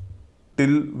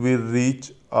till we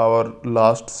reach our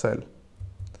last cell.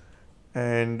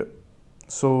 And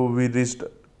so we reached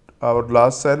our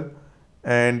last cell,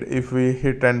 and if we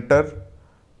hit enter,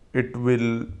 it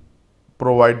will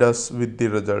provide us with the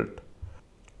result.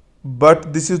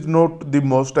 But this is not the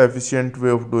most efficient way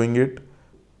of doing it.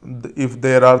 If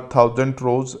there are 1000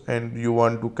 rows and you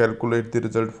want to calculate the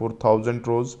result for 1000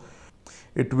 rows,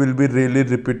 it will be really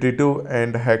repetitive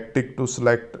and hectic to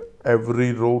select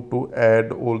every row to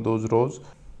add all those rows.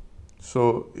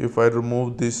 So if I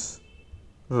remove this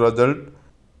result,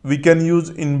 we can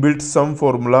use inbuilt sum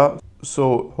formula.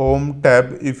 So home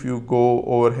tab, if you go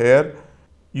over here,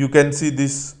 you can see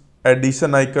this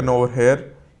addition icon over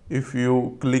here. If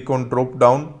you click on drop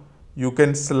down, you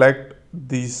can select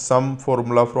the sum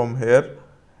formula from here,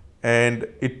 and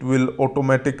it will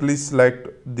automatically select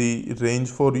the range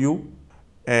for you.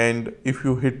 And if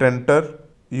you hit enter,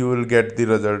 you will get the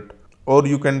result. Or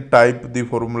you can type the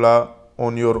formula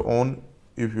on your own.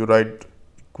 If you write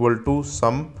equal to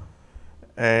sum,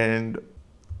 and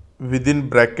within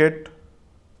bracket,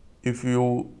 if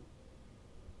you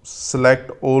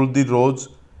select all the rows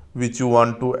which you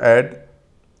want to add,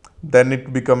 then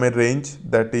it become a range,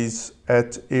 that is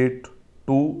H8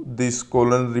 to this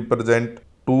colon represent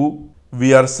 2.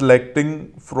 We are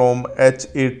selecting from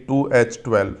H8 to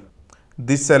H12.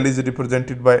 This cell is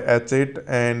represented by H8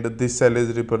 and this cell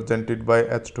is represented by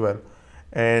H12.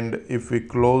 And if we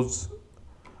close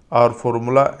our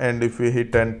formula and if we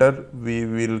hit enter, we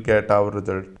will get our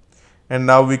result. And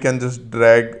now we can just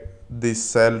drag this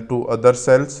cell to other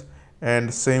cells,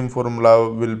 and same formula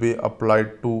will be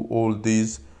applied to all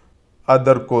these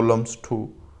other columns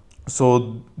too.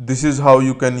 So this is how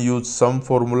you can use sum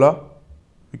formula.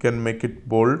 We can make it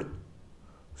bold.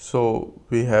 So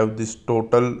we have this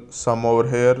total sum over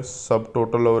here,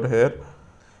 subtotal over here,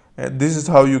 and this is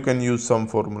how you can use sum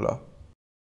formula.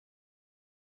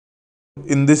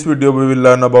 In this video we will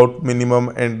learn about minimum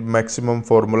and maximum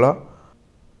formula.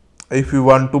 If we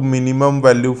want to minimum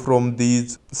value from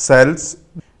these cells,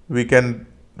 we can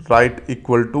write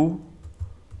equal to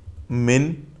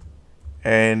min,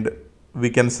 and we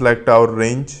can select our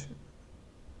range,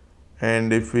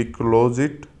 and if we close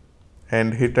it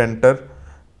and hit enter,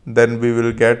 then we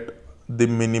will get the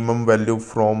minimum value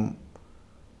from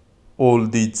all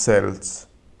these cells.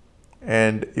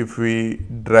 And if we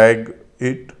drag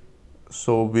it,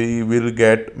 so we will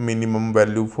get minimum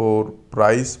value for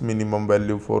price, minimum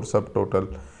value for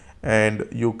subtotal, and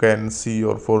you can see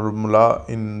your formula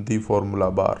in the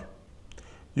formula bar.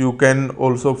 You can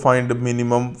also find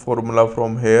minimum formula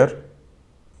from here.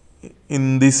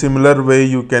 In the similar way,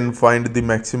 you can find the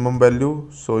maximum value.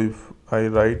 So if I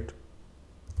write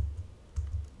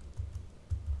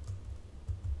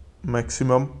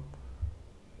maximum,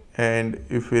 and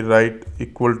if we write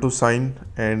equal to sign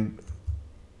and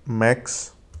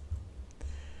max,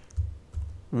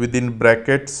 within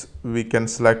brackets we can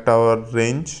select our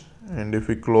range, and if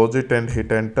we close it and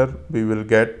hit enter, we will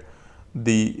get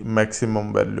the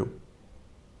maximum value,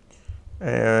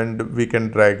 and we can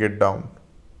drag it down.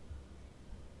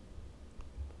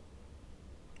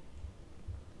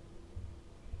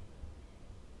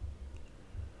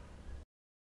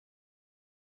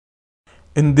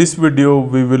 In this video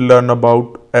we will learn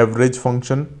about average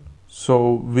function.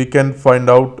 So we can find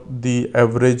out the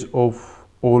average of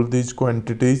all these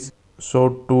quantities.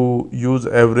 So to use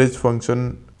average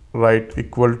function, write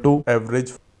equal to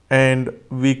average, and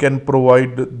we can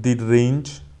provide the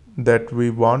range that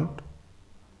we want.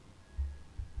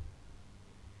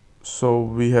 So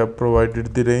we have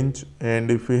provided the range, and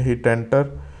if we hit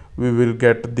enter, we will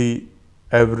get the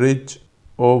average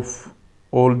of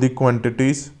all the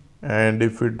quantities, and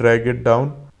if we drag it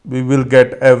down, we will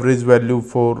get average value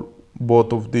for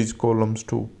both of these columns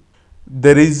too.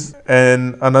 There is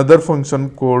another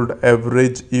function called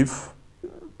average if.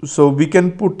 So we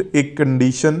can put a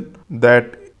condition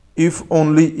that if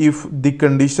only if the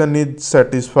condition is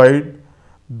satisfied,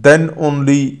 then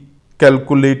only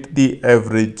calculate the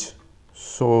average.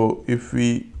 So if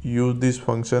we use this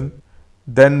function,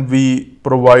 then we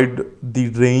provide the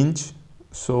range.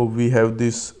 So we have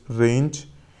this range,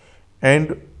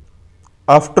 and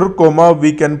after comma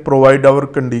we can provide our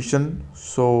condition.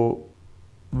 So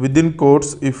within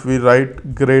quotes, if we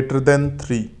write greater than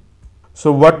 3,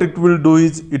 so what it will do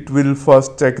is it will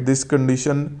first check this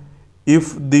condition.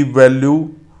 If the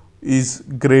value is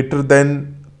greater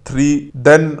than 3,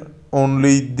 then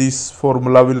only this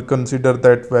formula will consider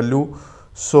that value.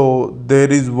 So there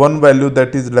is one value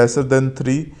that is lesser than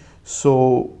 3.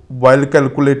 So while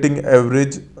calculating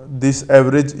average, this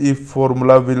average if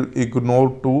formula will ignore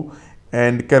 2,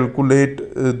 and calculate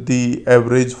the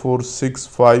average for 6,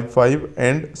 5, 5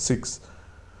 and 6.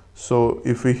 So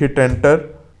if we hit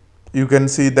enter, you can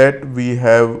see that we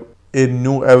have a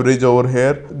new average over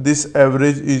here. This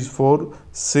average is for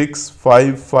 6,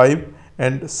 5, 5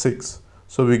 and 6.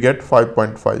 So we get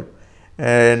 5.5.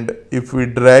 And if we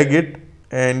drag it,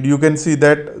 and you can see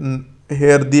that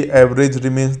here the average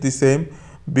remains the same,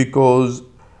 because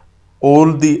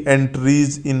all the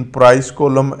entries in price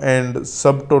column and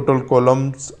subtotal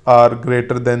columns are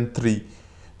greater than 3.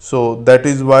 So that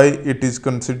is why it is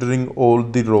considering all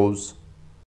the rows.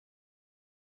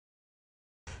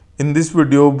 In this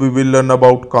video we will learn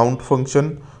about count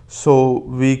function. So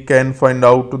we can find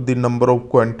out the number of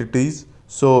quantities.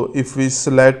 So if we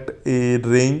select a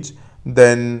range,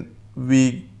 then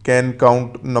we can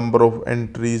count number of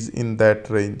entries in that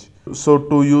range. So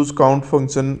to use count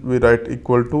function, we write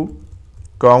equal to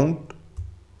count,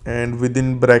 and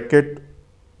within bracket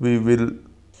we will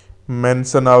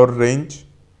mention our range,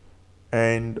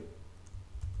 and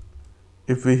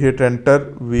if we hit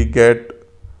enter we get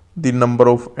the number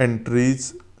of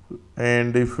entries,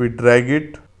 and if we drag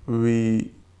it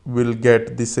we will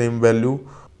get the same value.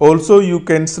 Also you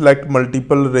can select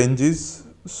multiple ranges.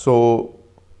 So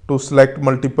to select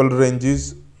multiple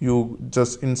ranges, you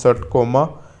just insert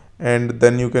comma and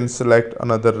then you can select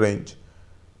another range,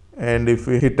 and if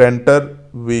we hit enter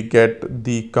we get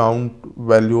the count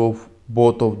value of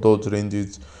both of those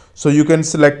ranges. So you can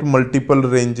select multiple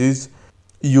ranges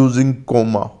using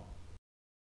comma.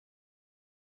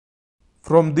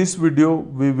 From this video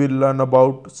we will learn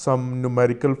about some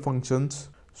numerical functions.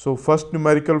 So first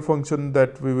numerical function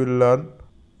that we will learn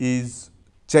is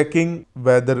checking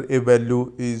whether a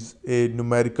value is a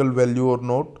numerical value or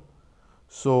not.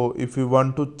 So if we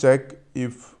want to check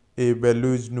if a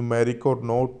value is numeric or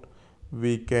not,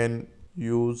 we can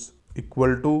use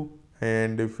equal to,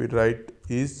 and if we write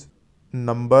is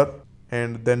number,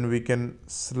 and then we can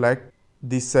select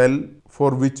the cell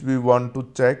for which we want to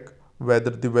check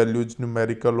whether the value is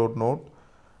numerical or not,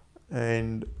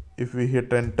 and if we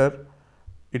hit enter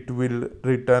it will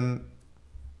return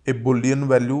a boolean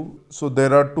value. So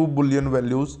there are two boolean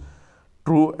values,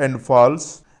 true and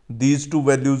false. These two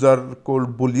values are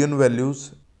called boolean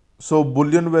values. So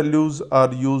boolean values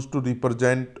are used to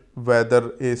represent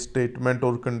whether a statement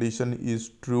or condition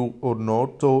is true or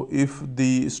not. So if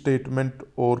the statement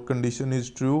or condition is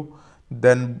true,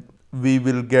 then we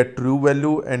will get true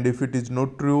value, and if it is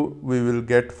not true we will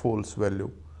get false value.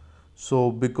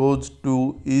 So because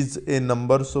 2 is a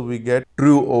number, so we get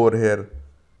true over here.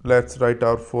 Let's write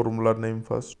our formula name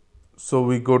first. So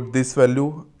we got this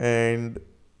value, and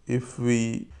if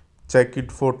we check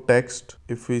it for text,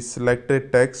 if we select a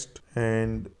text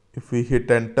and if we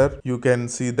hit enter, you can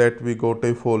see that we got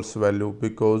a false value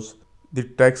because the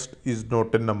text is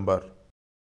not a number.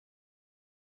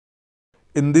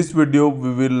 In this video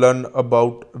we will learn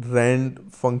about rand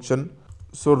function.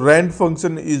 So rand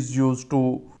function is used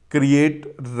to create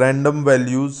random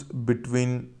values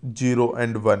between 0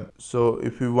 and 1. So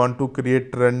if we want to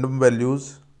create random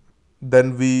values,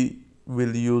 then we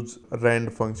will use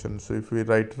rand function. So if we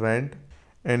write rand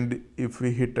and if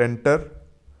we hit enter,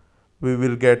 we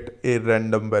will get a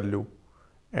random value,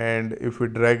 and if we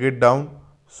drag it down,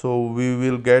 so we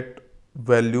will get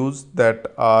values that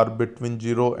are between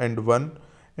 0 and 1,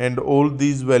 and all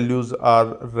these values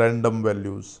are random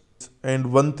values.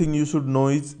 And one thing you should know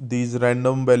is these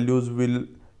random values will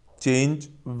change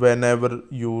whenever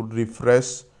you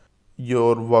refresh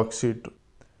your worksheet.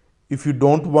 If you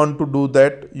don't want to do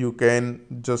that, you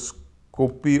can just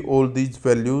copy all these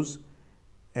values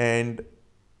and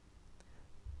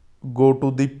go to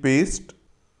the paste.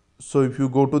 So if you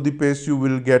go to the paste, you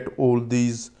will get all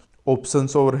these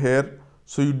options over here.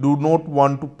 So you do not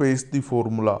want to paste the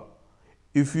formula.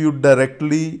 If you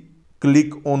directly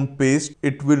click on paste,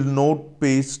 it will not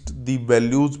paste the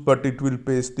values, but it will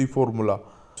paste the formula.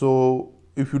 So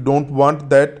if you don't want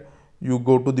that, you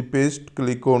go to the paste,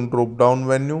 click on drop down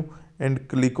menu and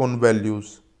click on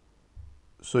values.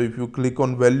 So if you click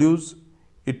on values,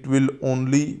 it will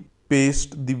only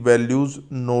paste the values,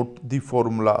 not the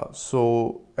formula.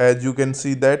 So as you can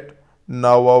see that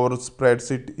now our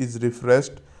spreadsheet is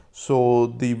refreshed, so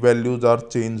the values are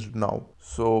changed now.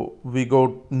 So we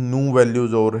got new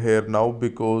values over here now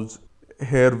because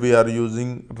here we are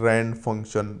using rand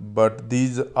function, but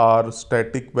these are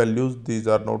static values, these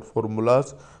are not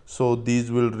formulas, so these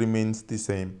will remains the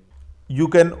same. You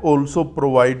can also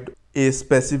provide a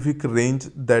specific range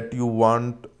that you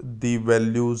want the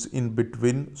values in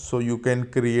between, so you can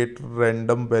create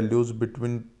random values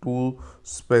between two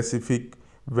specific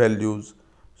values.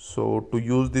 So to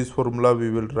use this formula we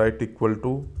will write equal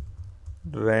to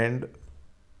rand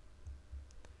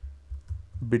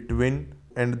between,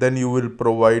 and then you will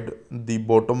provide the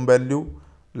bottom value.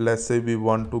 Let's say we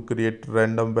want to create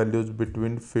random values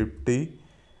between 50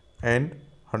 and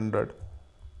 100.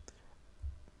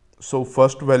 So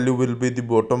first value will be the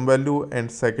bottom value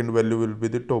and second value will be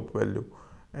the top value.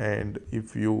 And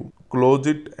if you close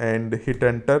it and hit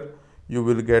enter, you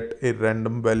will get a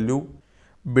random value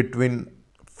between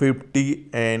 50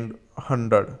 and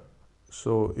 100.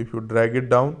 So if you drag it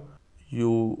down,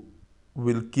 you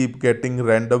will keep getting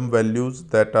random values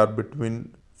that are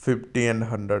between 50 and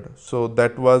 100. So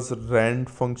that was rand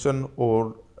function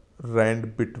or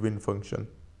rand between function.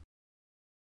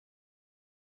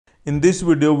 In this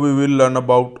video, we will learn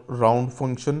about round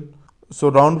function. So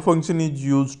round function is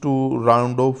used to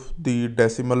round off the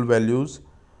decimal values.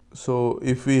 So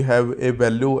if we have a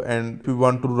value and we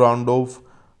want to round off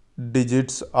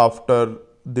digits after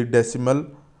the decimal,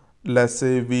 let's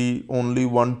say we only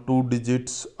want 2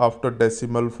 digits after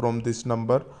decimal from this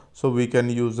number, so we can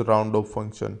use round off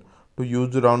function. To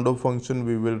use round off function,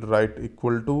 we will write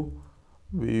equal to,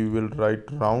 we will write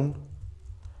round,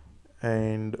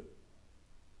 and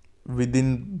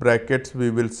within brackets we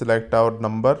will select our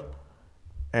number,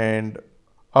 and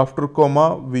after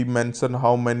comma we mention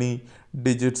how many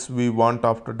digits we want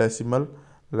after decimal.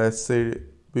 Let's say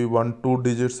we want 2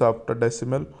 digits after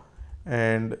decimal,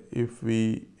 and if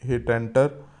we hit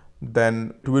enter,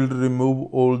 then it will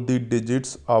remove all the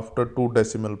digits after 2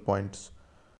 decimal points.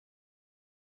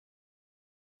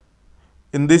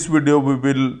 In this video, we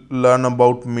will learn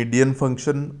about median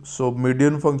function. So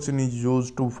median function is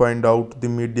used to find out the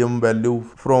median value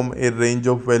from a range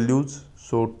of values.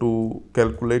 So to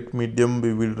calculate median,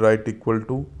 we will write equal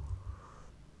to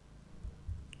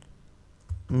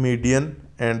median,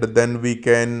 and then we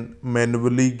can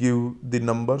manually give the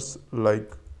numbers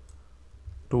like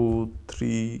 2,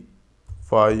 3,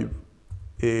 5,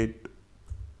 8,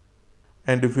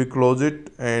 and if we close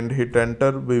it and hit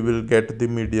enter, we will get the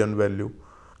median value.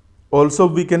 Also,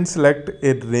 we can select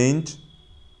a range.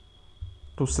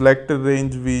 To select a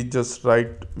range, we just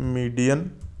write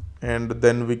median, and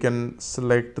then we can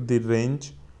select the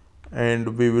range,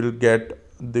 and we will get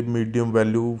the median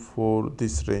value for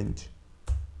this range.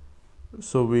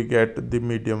 So we get the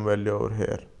median value over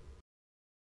here.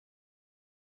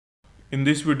 In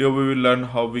this video, we will learn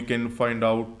how we can find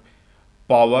out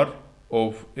power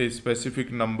of a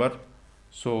specific number.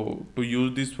 So to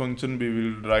use this function, we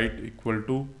will write equal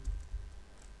to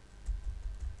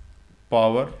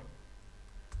power,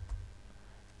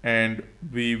 and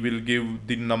we will give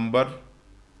the number.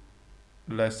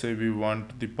 Let's say we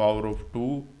want the power of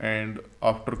 2, and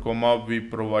after comma we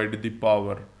provide the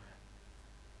power.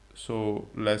 So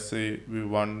let's say we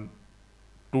want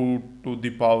 2 to the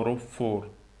power of 4,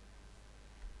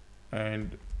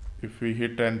 and if we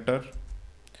hit enter,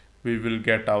 we will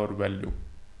get our value.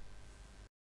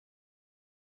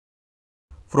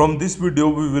 From this video,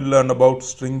 we will learn about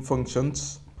string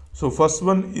functions. So first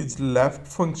one is left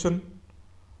function.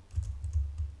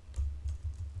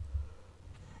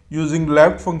 Using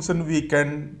left function, we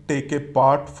can take a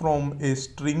part from a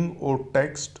string or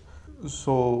text.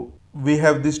 So we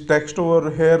have this text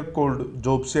over here called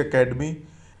Jobs Academy,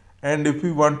 and if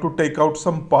we want to take out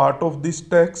some part of this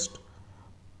text,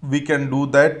 we can do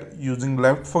that using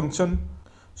left function.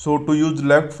 So to use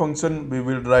left function, we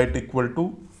will write equal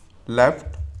to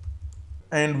left,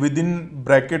 and within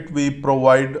bracket we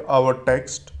provide our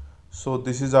text. So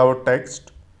this is our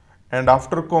text, and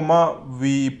after comma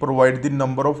we provide the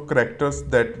number of characters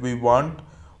that we want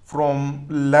from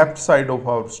left side of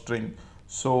our string.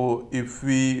 So if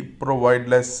we provide,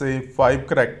 let's say, 5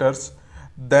 characters,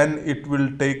 then it will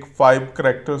take 5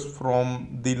 characters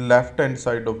from the left hand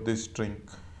side of this string,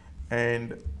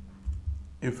 and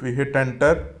if we hit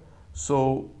enter,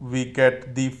 so we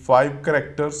get the 5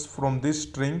 characters from this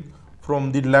string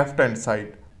from the left hand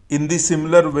side. In the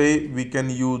similar way, we can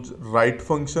use right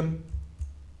function.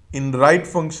 In right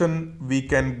function, we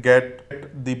can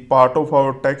get the part of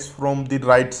our text from the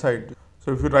right side.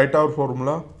 So if we write our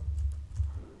formula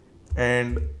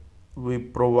and we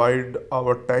provide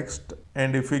our text,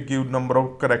 and if we give number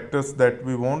of characters that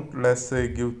we want, let's say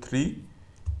give 3,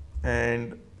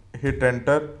 and hit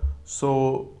enter,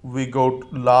 so we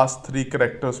got last 3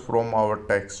 characters from our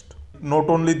text. Not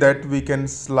only that, we can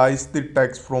slice the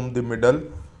text from the middle.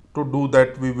 To do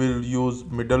that, we will use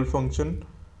middle function,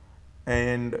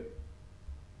 and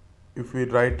if we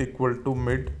write equal to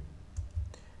mid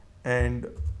and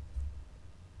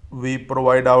we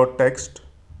provide our text,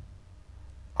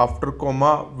 after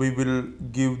comma we will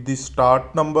give the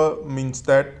start number, means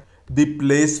that the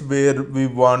place where we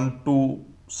want to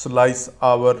slice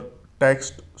our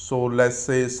text. So let's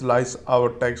say slice our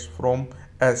text from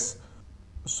S.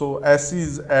 So S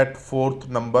is at fourth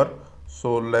number,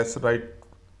 so let's write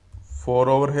 4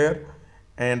 over here,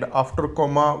 and after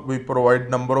comma we provide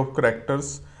number of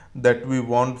characters that we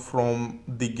want from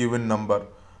the given number.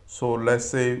 So let's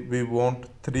say we want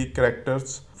 3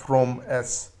 characters from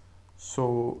S.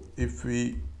 So if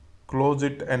we close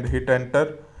it and hit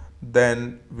enter,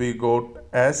 then we got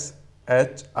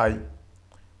SHI.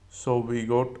 So we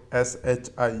got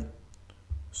SHI.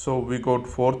 So we got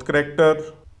fourth character,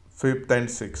 fifth and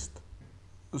sixth.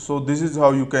 So this is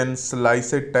how you can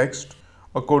slice a text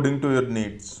according to your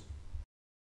needs.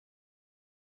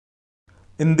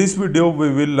 In this video, we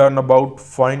will learn about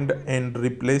find and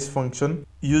replace function.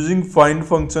 Using find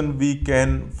function, we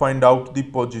can find out the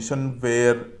position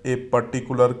where a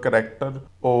particular character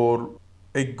or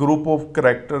a group of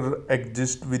characters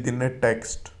exist within a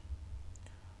text.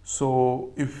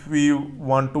 So if we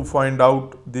want to find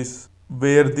out this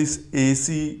where this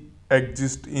AC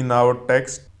exists in our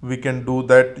text, we can do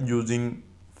that using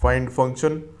find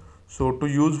function. So to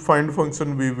use find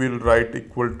function, we will write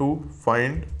equal to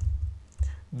find,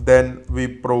 then we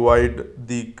provide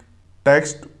the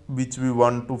text which we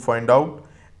want to find out.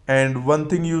 And one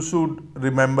thing you should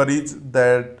remember is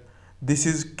that this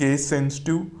is case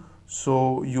sensitive,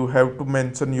 so you have to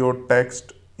mention your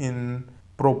text in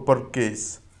proper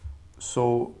case.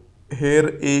 So here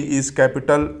A is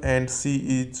capital and C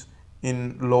is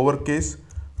in lowercase,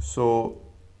 so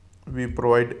we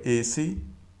provide AC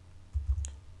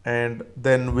and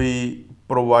then we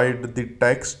provide the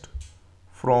text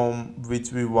from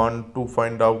which we want to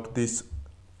find out this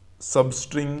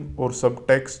substring or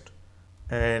subtext,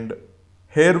 and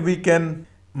here we can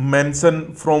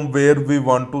mention from where we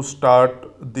want to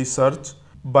start the search.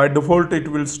 By default it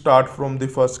will start from the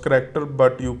first character,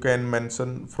 but you can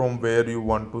mention from where you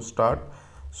want to start.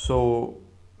 So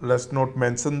let's not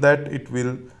mention that, it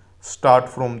will start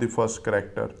from the first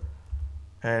character.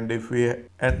 And if we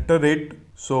enter it,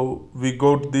 so we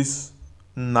got this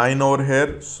 9 over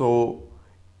here. So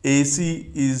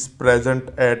AC is present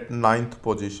at 9th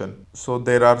position. So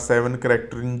there are 7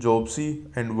 characters in job C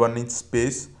and 1 is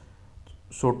space.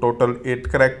 So total 8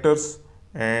 characters,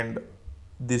 and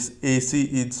this AC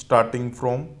is starting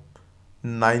from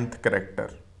 9th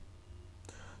character.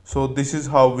 So this is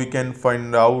how we can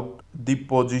find out the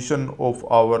position of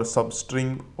our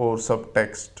substring or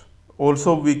subtext.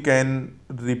 Also we can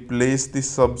replace the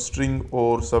substring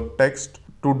or subtext.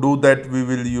 To do that we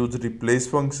will use replace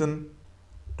function.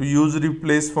 To use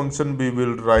replace function, we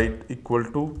will write equal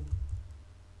to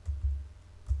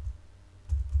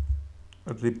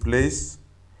replace.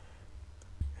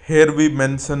 Here we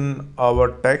mention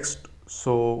our text.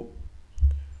 So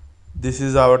this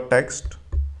is our text,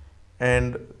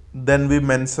 and then we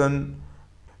mention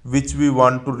which we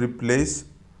want to replace.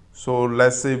 So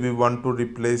let's say we want to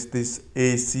replace this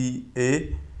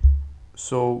ACA.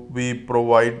 So we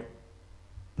provide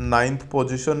 9th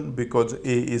position because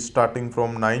A is starting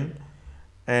from 9,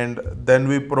 and then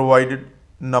we provided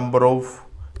number of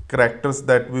characters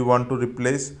that we want to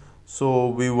replace. So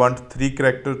we want 3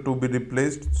 characters to be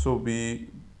replaced, so we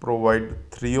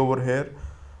provide 3 over here,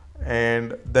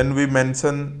 and then we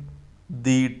mention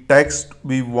the text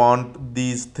we want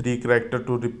these 3 characters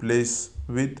to replace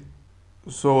with.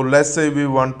 So let's say we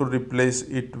want to replace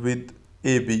it with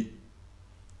AB.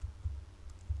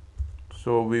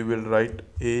 So we will write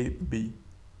AB.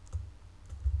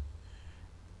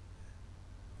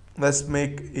 Let's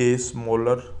make A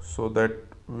smaller so that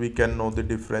we can know the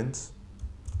difference.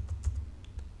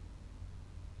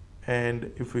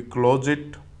 And if we close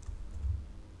it,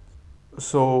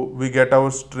 so we get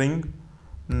our string.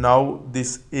 Now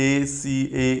this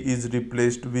ACA is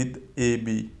replaced with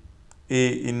AB. A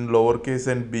in lowercase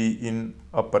and B in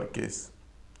uppercase.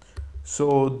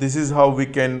 So this is how we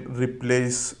can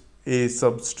replace a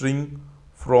substring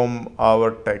from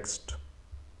our text.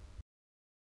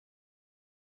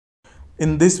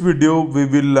 In this video we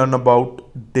will learn about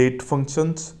date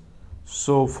functions.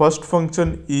 So first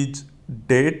function is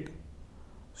date.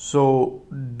 So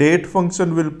date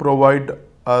function will provide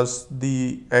us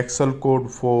the Excel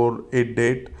code for a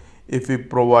date. If we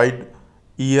provide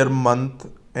year, month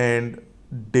and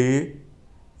day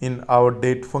in our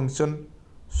date function,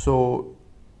 so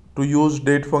to use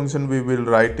date function we will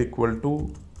write equal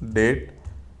to date,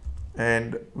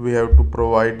 and we have to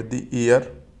provide the year,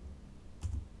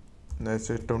 let's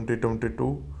say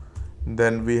 2022.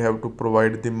 Then we have to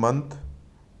provide the month,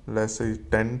 let's say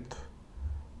 10th,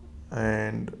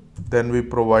 and then we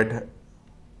provide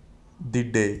the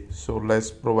day, so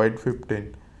let's provide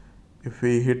 15. If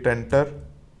we hit enter,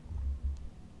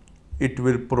 it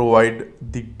will provide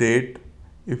the date.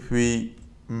 If we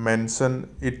mention,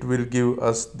 it will give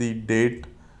us the date.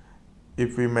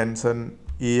 If we mention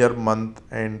year, month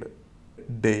and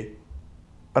day.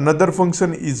 Another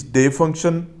function is day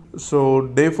function. So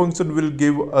day function will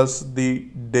give us the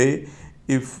day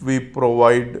if we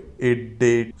provide a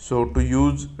date. So to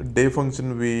use day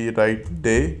function, we write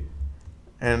day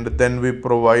and then we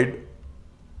provide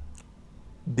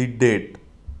the date.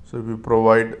 So we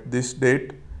provide this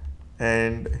date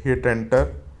and hit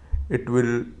enter, it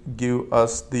will give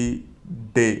us the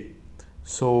day.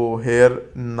 So here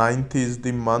 9th is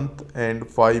the month and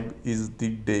 5 is the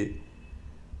day.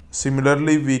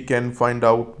 Similarly, we can find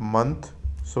out month.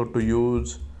 So to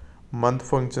use month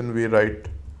function, we write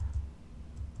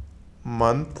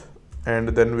month and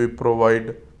then we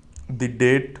provide the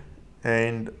date,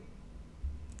 and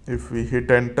if we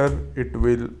hit enter, it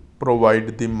will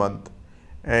provide the month.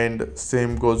 And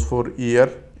same goes for year.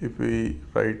 If we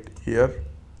write year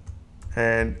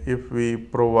and if we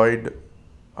provide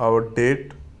our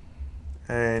date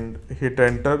and hit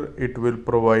enter, it will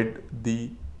provide the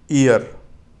year.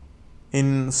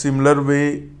 In similar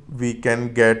way, we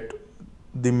can get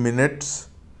the minutes.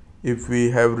 If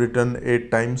we have written a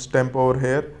timestamp over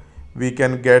here, we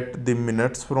can get the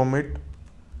minutes from it.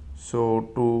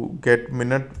 So to get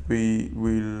minute, we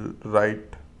will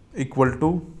write equal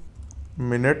to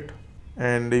minute,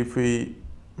 and if we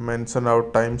mention our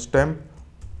timestamp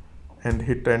and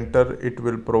hit enter, it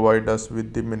will provide us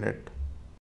with the minute.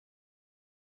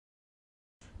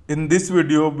 In this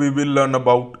video, we will learn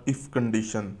about if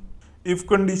condition. If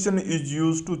condition is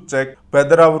used to check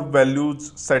whether our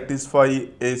values satisfy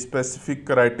a specific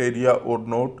criteria or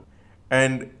not,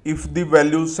 and if the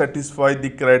values satisfy the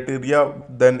criteria,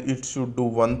 then it should do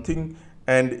one thing,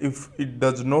 and if it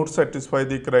does not satisfy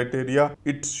the criteria,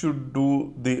 it should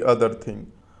do the other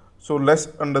thing. So let's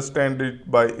understand it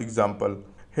by example.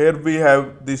 Here we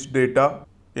have this data.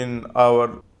 In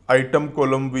our item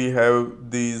column, we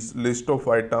have these list of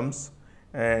items,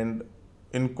 and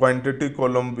in quantity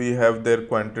column we have their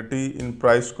quantity, in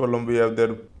price column we have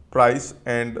their price,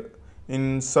 and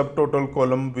in subtotal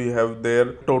column we have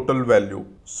their total value.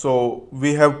 So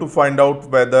we have to find out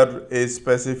whether a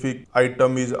specific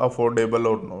item is affordable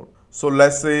or not. So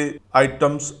let's say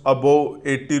items above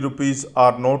 80 rupees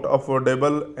are not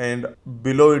affordable and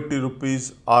below 80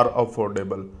 rupees are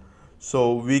affordable.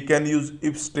 So we can use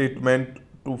if statement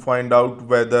to find out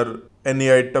whether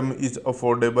any item is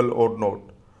affordable or not.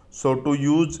 So to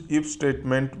use if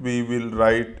statement, we will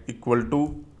write equal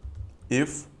to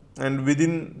if, and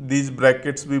within these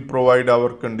brackets we provide our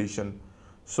condition.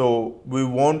 So we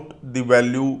want the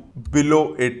value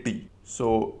below 80.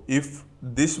 So if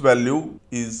this value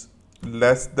is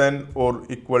less than or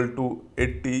equal to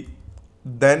 80,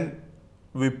 then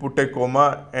we put a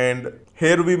comma, and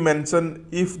here we mention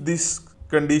if this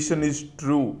condition is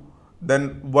true,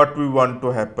 then what we want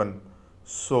to happen.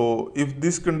 So if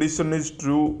this condition is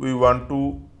true, we want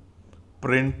to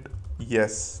print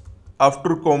yes.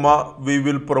 After comma, we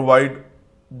will provide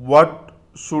what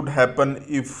should happen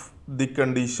if the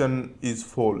condition is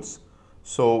false.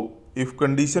 So if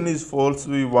condition is false,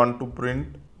 we want to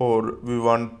print, or we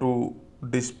want to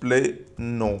display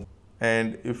no.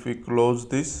 And if we close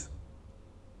this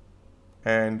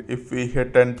and if we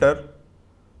hit enter,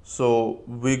 so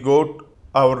we got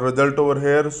our result over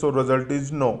here. So result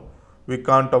is no, we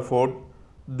can't afford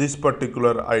this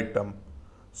particular item.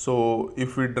 So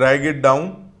if we drag it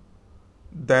down,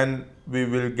 then we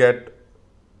will get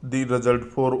the result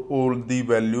for all the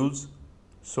values.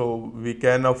 So we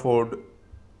can afford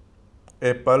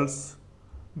apples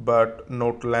but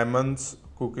not lemons,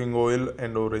 cooking oil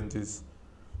and oranges.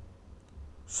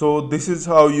 So this is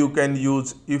how you can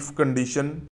use if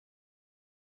condition.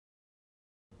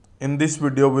 In this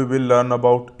video, we will learn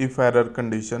about if error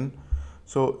condition.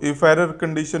 So if error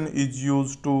condition is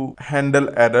used to handle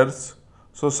errors.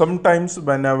 So sometimes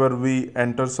whenever we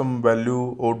enter some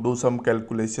value or do some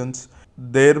calculations,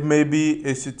 there may be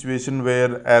a situation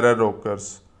where error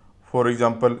occurs. For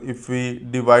example, if we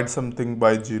divide something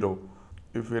by 0,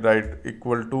 if we write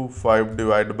equal to 5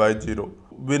 divided by 0,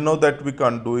 we know that we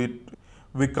can't do it.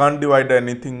 We can't divide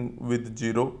anything with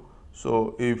 0.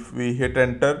 So if we hit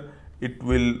enter, it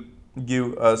will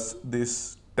give us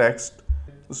this text.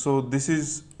 So this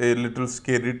is a little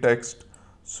scary text,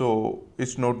 so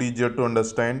it's not easier to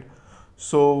understand.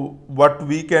 So what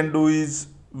we can do is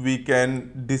we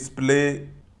can display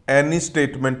any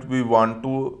statement we want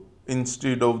to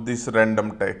instead of this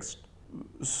random text.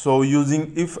 So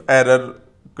using if error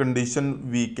condition,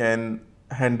 we can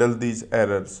handle these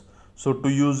errors. So to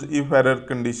use if error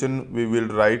condition, we will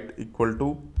write equal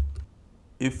to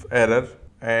if error,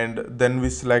 and then we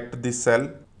select the cell,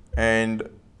 and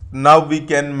now we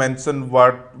can mention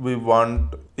what we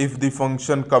want if the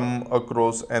function come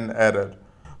across an error.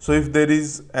 So if there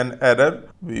is an error,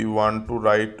 we want to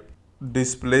write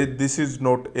display this is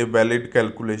not a valid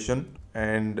calculation,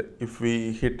 and if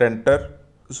we hit enter,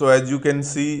 so as you can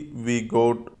see we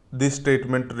got this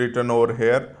statement written over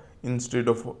here instead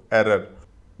of error.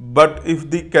 But if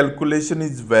the calculation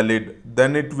is valid,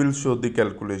 then it will show the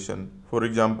calculation. For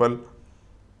example,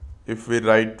 if we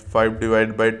write 5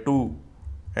 divided by 2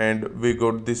 and we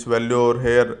got this value over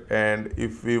here, and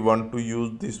if we want to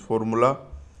use this formula,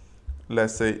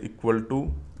 let's say equal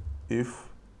to if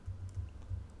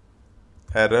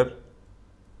error,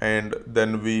 and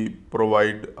then we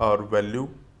provide our value,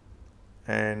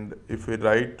 and if we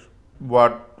write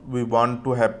what we want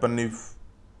to happen if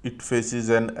it faces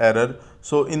an error,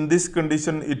 so in this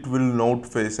condition it will not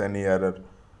face any error.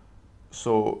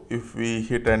 So if we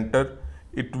hit enter,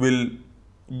 it will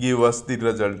give us the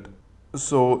result.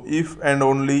 So if and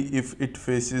only if it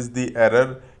faces the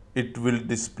error, it will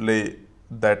display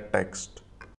that text.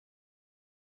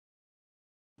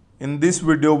 In this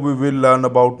video we will learn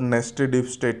about nested if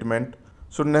statement.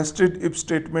 So nested if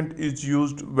statement is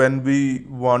used when we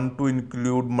want to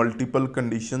include multiple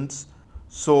conditions.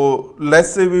 So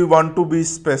let's say we want to be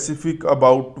specific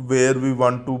about where we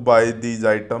want to buy these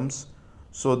items.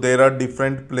 So there are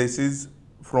different places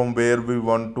from where we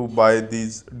want to buy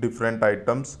these different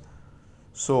items.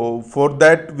 So for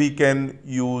that we can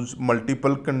use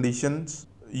multiple conditions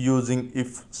using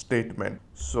if statement.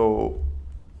 So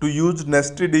to use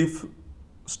nested if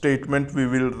statement, we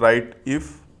will write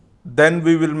if, then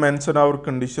we will mention our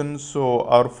condition. So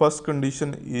our first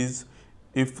condition is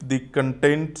if the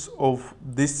contents of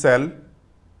this cell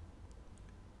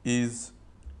is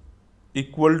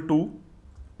equal to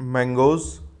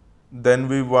mangoes, then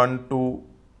we want to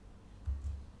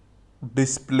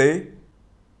display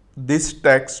this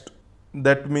text.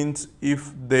 That means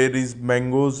if there is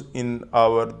mangoes in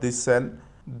our this cell,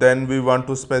 then we want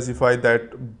to specify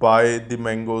that buy the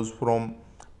mangoes from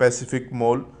Pacific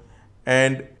Mall.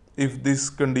 And if this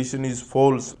condition is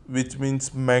false, which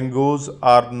means mangoes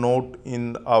are not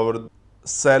in our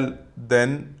cell,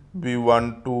 then we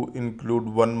want to include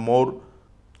one more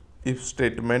if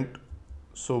statement.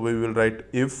 So we will write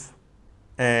if,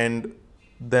 and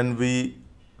then we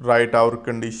write our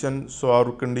condition. So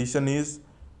our condition is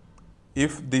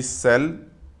if this cell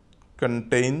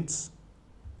contains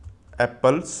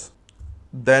apples,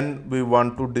 then we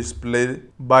want to display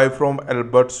buy from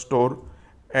Albert store.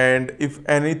 And if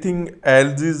anything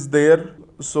else is there,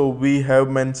 so we have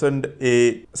mentioned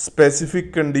a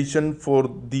specific condition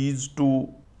for these two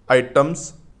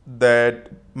items, that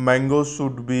mangoes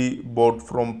should be bought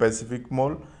from Pacific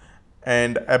Mall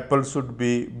and apple should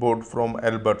be bought from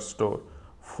Albert store.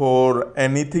 For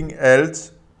anything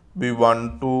else, we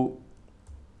want to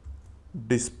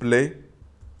display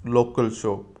local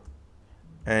shop.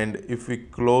 And if we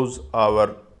close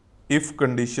our if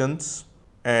conditions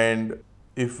and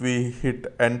if we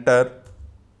hit enter,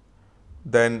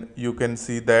 then you can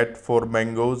see that for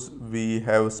mangoes we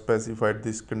have specified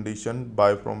this condition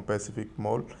buy from Pacific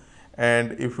Mall.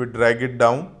 And if we drag it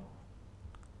down,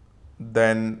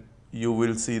 then you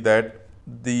will see that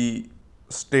the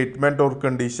statement or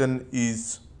condition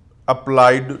is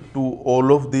applied to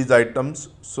all of these items.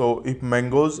 So if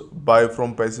mangoes, buy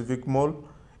from Pacific Mall,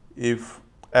 if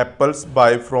apples,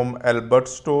 buy from Albert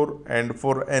store, and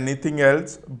for anything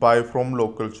else, buy from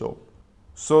local shop.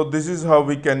 So this is how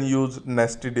we can use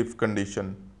nested if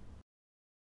condition.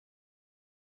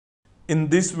 In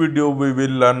this video we will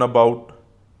learn about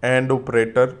AND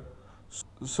operator.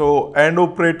 So AND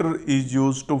operator is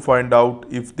used to find out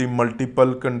if the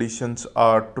multiple conditions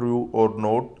are true or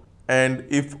not, and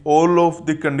if all of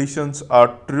the conditions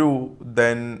are true,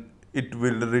 then it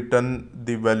will return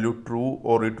the value true,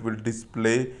 or it will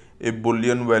display a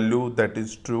boolean value that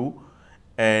is true.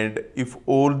 And if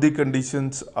all the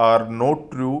conditions are not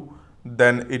true,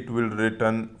 then it will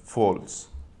return false.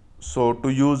 So to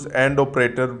use AND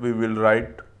operator, we will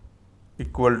write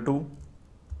equal to,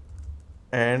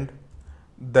 and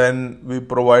then we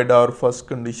provide our first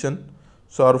condition.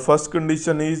 So our first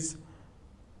condition is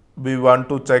we want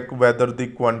to check whether the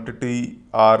quantity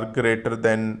are greater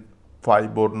than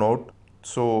 5 or not.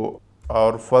 So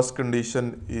our first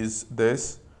condition is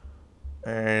this,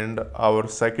 and our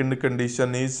second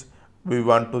condition is we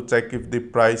want to check if the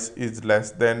price is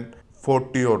less than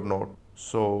 40 or not.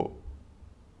 So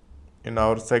in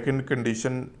our second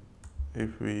condition,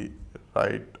 if we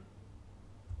write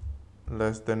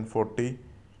less than 40,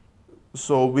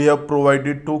 so we have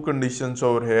provided two conditions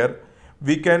over here.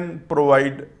 We can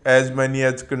provide as many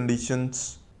as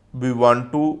conditions we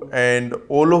want to, and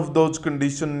all of those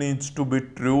conditions needs to be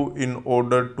true in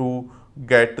order to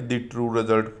get the true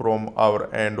result from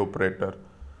our AND operator.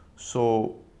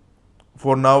 So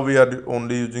for now we are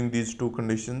only using these two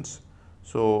conditions.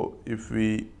 So if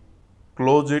we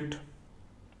close it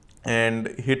and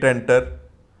hit enter,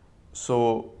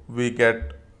 so we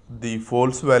get the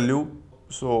false value.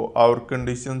 So our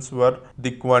conditions were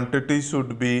the quantity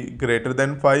should be greater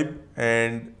than 5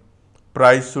 and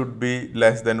price should be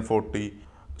less than 40.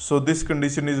 So this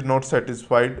condition is not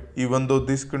satisfied even though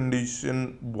this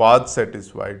condition was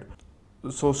satisfied.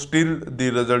 So still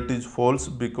the result is false,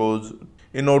 because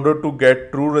in order to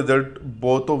get true result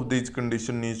both of these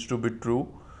condition needs to be true.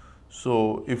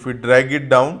 So if we drag it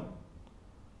down,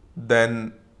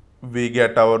 then we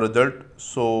get our result.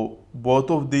 So both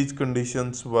of these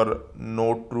conditions were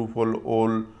not true for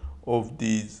all of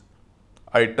these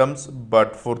items,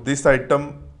 but for this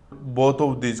item both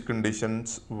of these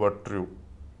conditions were true.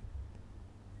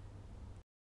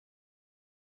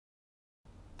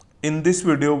 In this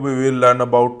video we will learn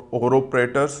about OR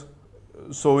operators.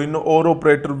 So in OR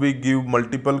operator we give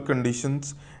multiple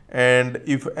conditions, and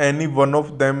if any one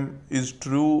of them is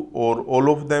true or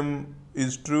all of them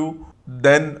is true,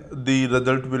 then the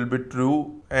result will be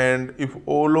true, and if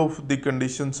all of the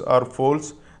conditions are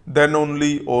false, then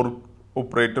only OR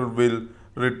operator will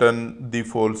return the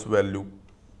false value.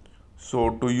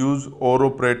 So to use OR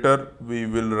operator we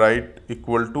will write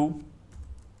equal to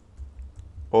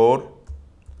OR,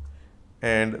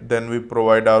 and then we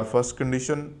provide our first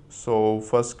condition. So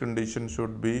first condition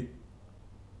should be,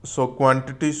 so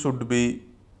quantity should be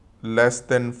less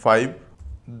than 5.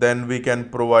 Then we can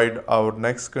provide our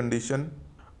next condition.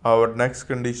 Our next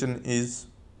condition is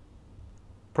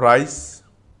price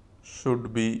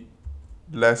should be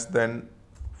less than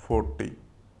 40.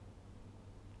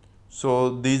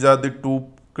 So these are the two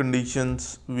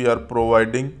conditions we are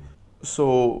providing.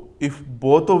 So if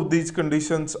both of these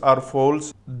conditions are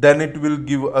false, then it will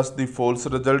give us the false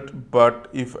result, but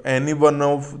if any one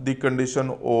of the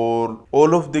condition or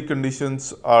all of the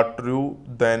conditions are true,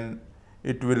 then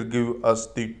it will give us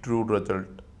the true result.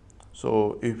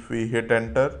 So if we hit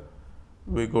enter,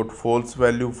 we got false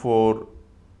value for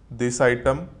this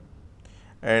item,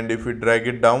 and if we drag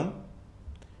it down,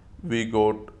 we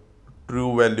got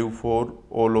true value for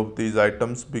all of these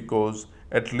items, because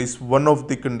at least one of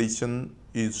the condition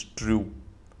is true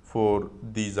for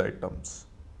these items.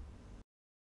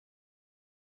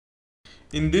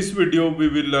 In this video we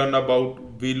will learn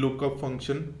about VLOOKUP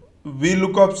function.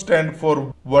 VLOOKUP stand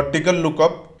for vertical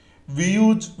lookup. We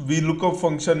use VLOOKUP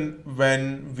function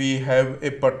when we have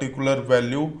a particular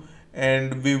value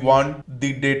and we want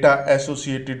the data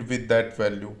associated with that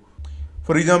value.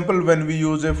 For example, when we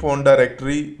use a phone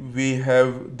directory, we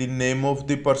have the name of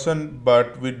the person,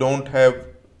 but we don't have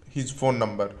his phone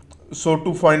number. So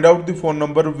to find out the phone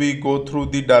number, we go through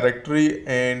the directory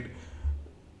and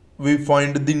we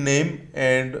find the name,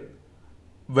 and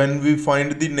when we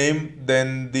find the name,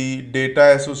 then the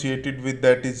data associated with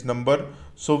that is number.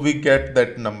 So we get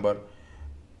that number.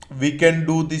 We can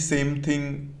do the same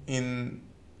thing in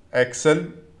Excel.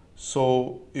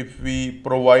 So if we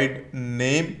provide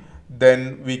name,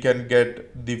 then we can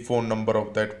get the phone number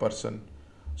of that person.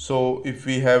 So if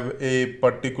we have a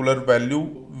particular value,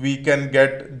 we can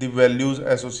get the values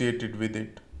associated with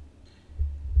it.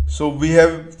 So we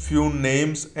have few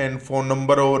names and phone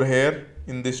number over here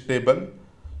in this table.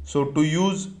 So to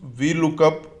use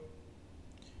VLOOKUP,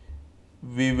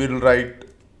 we will write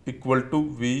equal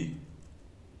to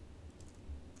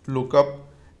VLOOKUP,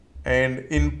 and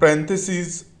in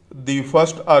parentheses the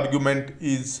first argument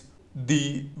is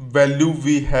the value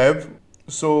we have.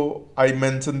 So I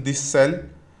mention this cell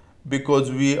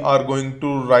because we are going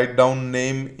to write down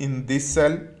name in this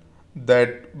cell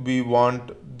that we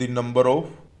want the number of,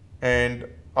 and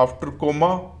after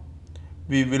comma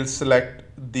we will select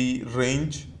the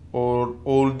range or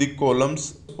all the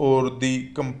columns or the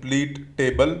complete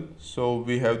table. So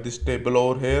we have this table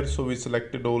over here, so we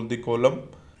selected all the column,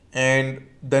 and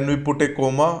then we put a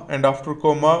comma, and after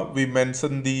comma we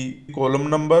mention the column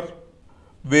number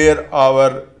where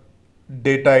our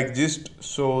data exists.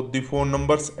 So the phone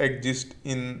numbers exist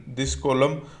in this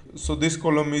column. So this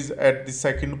column is at the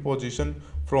second position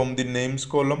from the names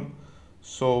column.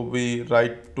 So we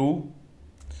write 2,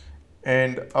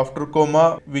 and after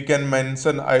comma we can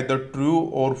mention either true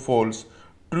or false.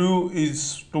 True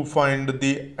is to find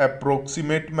the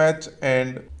approximate match,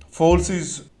 and false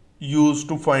is used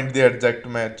to find the exact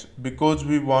match. Because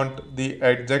we want the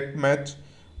exact match,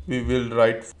 we will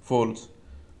write false.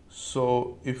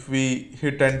 So if we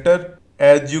hit enter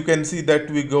As you can see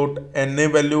that we got NA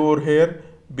value over here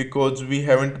because we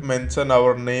haven't mentioned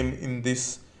our name in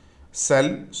this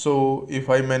cell. So if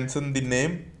I mention the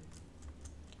name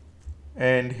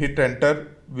and hit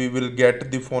enter, we will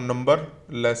get the phone number.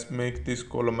 Let's make this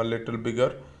column a little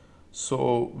bigger.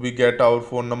 So we get our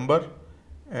phone number,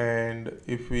 and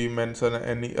if we mention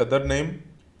any other name,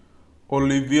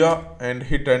 Olivia, and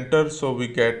hit enter, so we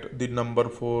get the number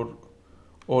for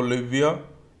Olivia.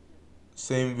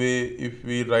 Same way if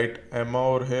we write Emma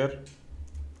over here,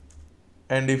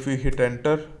 and if we hit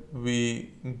enter,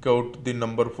 we got the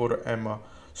number for Emma.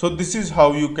 So this is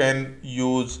how you can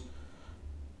use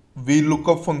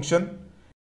VLOOKUP function.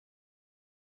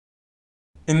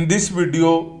 In this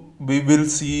video, we will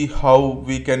see how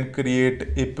we can create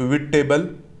a pivot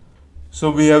table.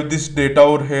 So we have this data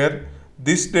over here.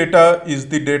 This data is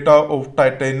the data of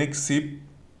Titanic ship.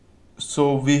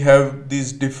 So we have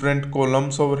these different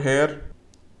columns over here.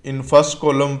 In first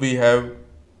column, we have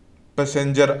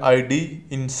passenger ID.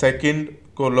 In second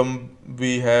column,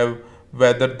 we have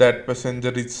whether that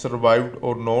passenger is survived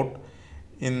or not.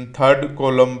 In third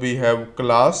column, we have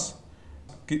class,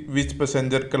 which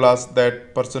passenger class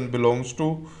that person belongs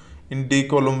to. In D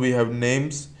column, we have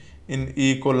names. In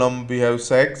E column, we have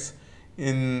sex.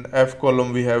 In F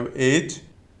column, we have age.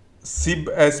 SIB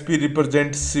SP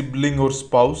represents sibling or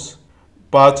spouse.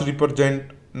 PACH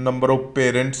represent number of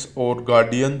parents or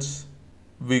guardians.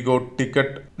 We got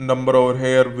ticket number over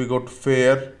here, we got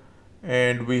fare,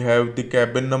 and we have the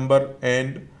cabin number,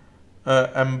 and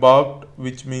embarked,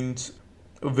 which means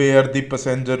where the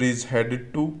passenger is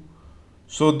headed to.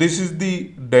 So this is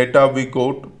the data we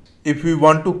got. If we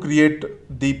want to create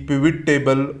the pivot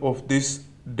table of this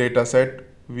data set,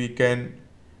 we can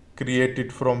create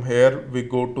it from here. We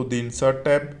go to the insert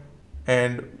tab,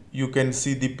 and you can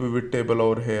see the pivot table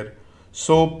over here.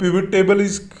 So pivot table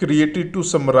is created to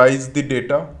summarize the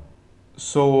data.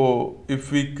 So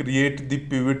if we create the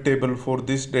pivot table for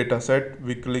this data set,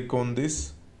 we click on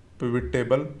this pivot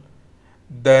table,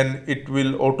 then it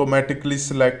will automatically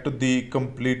select the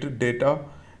complete data,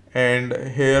 and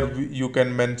here you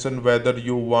can mention whether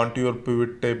you want your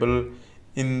pivot table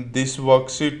in this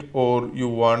worksheet or you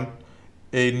want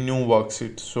a new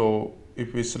worksheet. So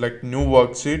if we select new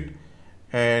worksheet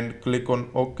and click on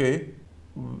OK,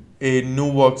 a new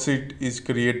worksheet is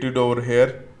created over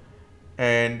here,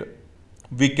 and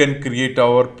we can create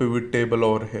our pivot table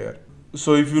over here.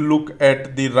 So if you look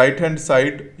at the right hand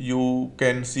side, you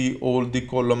can see all the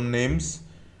column names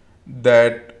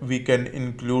that we can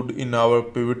include in our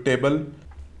pivot table,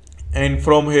 and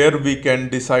from here we can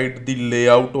decide the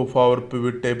layout of our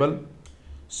pivot table.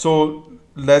 So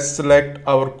let's select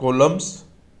our columns,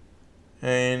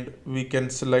 and we can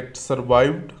select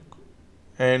survived,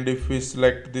 and if we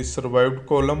select the survived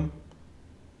column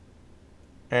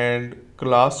and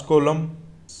class column,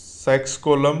 sex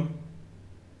column,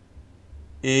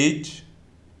 age,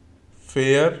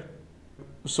 fare,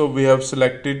 so we have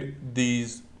selected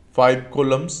these 5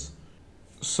 columns.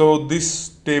 So this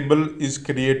table is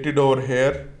created over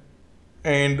here,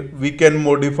 and we can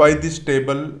modify this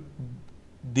table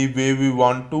the way we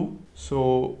want to.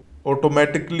 So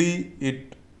automatically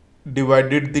it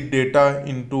divided the data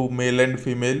into male and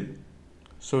female.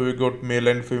 So we got male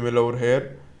and female over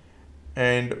here,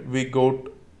 and we got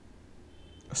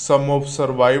sum of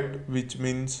survived, which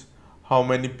means how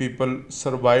many people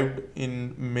survived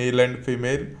in male and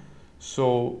female.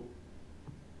 So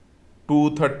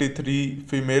 233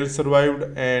 female survived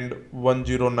and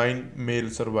 109 male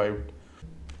survived.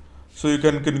 So you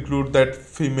can conclude that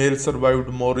female survived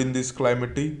more in this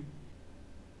calamity.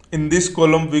 In this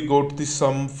column we got the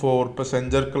sum for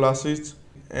passenger classes,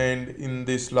 and in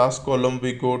this last column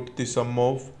we got the sum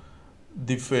of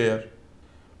the fare.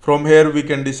 From here we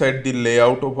can decide the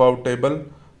layout of our table.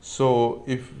 So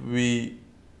if we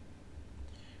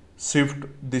shift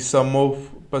the sum of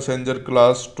passenger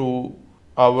class to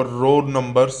our row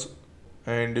numbers,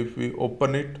 and if we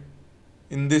open it,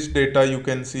 in this data you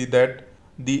can see that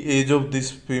the age of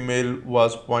this female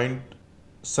was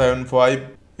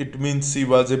 0.75. It means she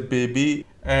was a baby,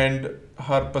 and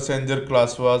her passenger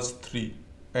class was 3.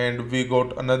 And we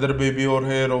got another baby over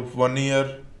here of 1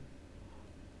 year,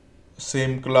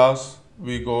 same class.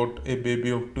 We got a baby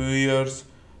of 2 years.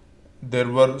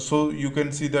 So you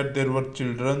can see that there were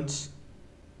children's.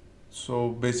 So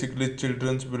basically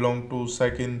children's belong to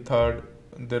second, third.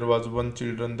 There was one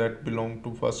children that belonged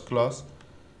to first class.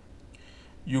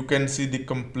 You can see the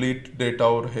complete data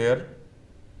over here,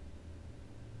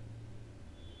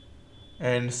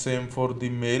 and same for the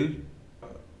male.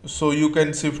 So you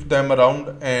can shift them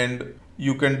around, and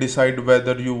you can decide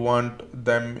whether you want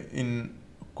them in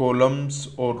columns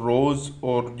or rows,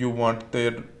 or you want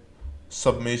their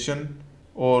summation,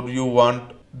 or you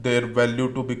want their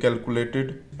value to be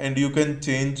calculated, and you can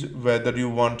change whether you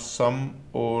want sum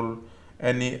or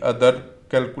any other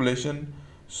calculation.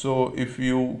 So if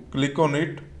you click on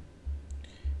it,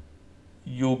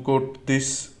 you got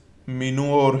this menu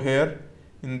over here.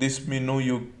 In this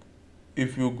menu,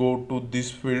 if you go to this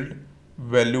field,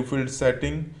 value field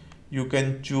setting, you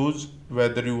can choose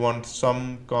whether you want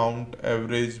sum, count,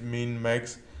 average, mean,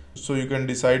 max. So you can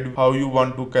decide how you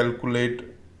want to calculate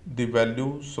the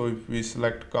value. So if we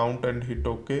select count and hit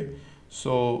OK,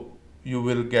 so you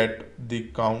will get the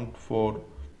count for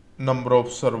number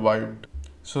of survived.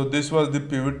 So this was the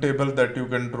pivot table that you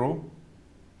can draw.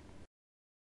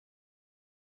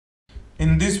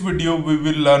 In this video, we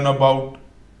will learn about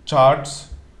charts.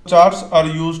 Charts are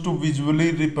used to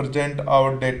visually represent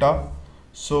our data.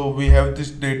 So we have this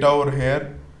data over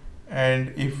here,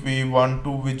 and if we want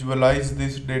to visualize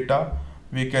this data,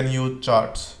 we can use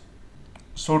charts.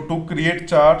 So to create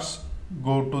charts,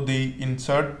 go to the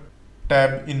Insert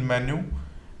tab in menu,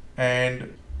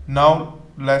 and now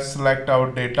let's select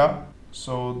our data.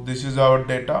 So this is our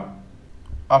data.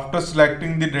 After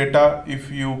selecting the data, if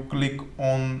you click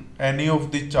on any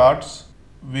of the charts,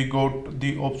 we got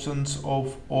the options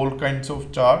of all kinds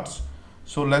of charts.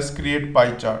 So let's create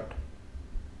pie chart.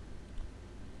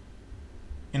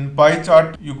 In pie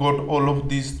chart, you got all of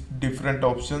these different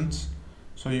options.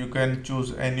 So you can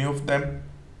choose any of them.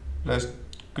 Let's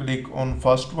click on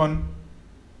first one.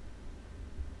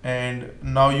 And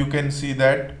now you can see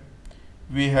that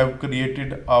we have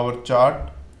created our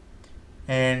chart,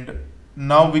 and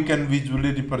now we can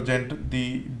visually represent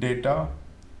the data.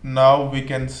 Now we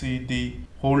can see the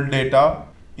whole data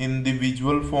in the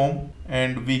visual form,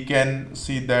 and we can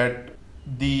see that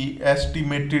the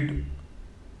estimated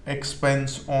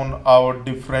expense on our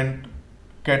different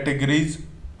categories.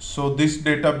 So this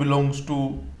data belongs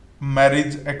to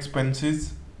marriage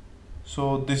expenses.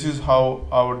 So this is how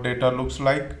our data looks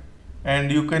like,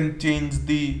 and you can change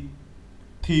the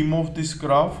theme of this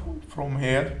graph from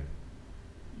here.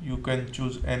 You can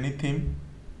choose any theme.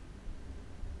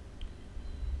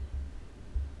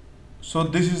 So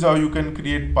this is how you can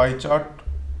create pie chart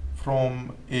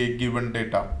from a given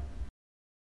data.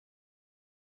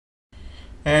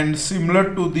 And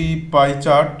similar to the pie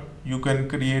chart, you can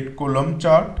create column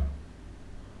chart.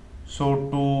 So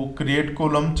to create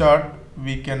column chart,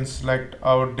 we can select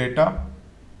our data,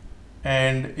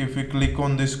 and if we click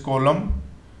on this column,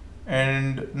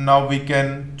 and now we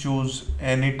can choose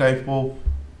any type of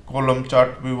column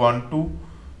chart we want to.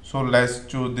 So let's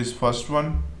choose this first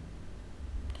one.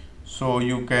 So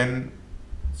you can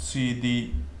see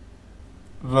the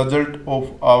result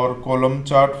of our column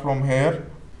chart from here.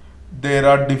 There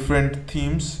are different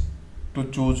themes to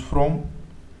choose from.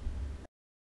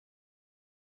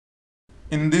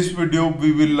 In this video,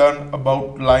 we will learn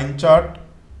about line chart.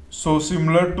 So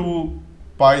similar to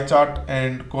pie chart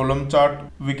and column chart,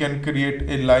 we can create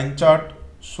a line chart.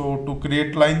 So to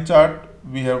create line chart,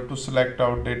 we have to select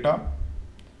our data.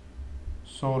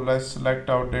 So let's select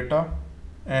our data,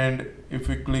 and if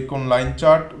we click on line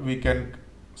chart, we can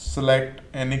select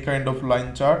any kind of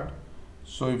line chart.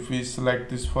 So if we select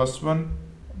this first one,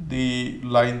 the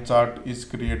line chart is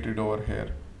created over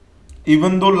here.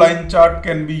 Even though line chart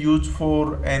can be used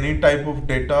for any type of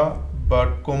data,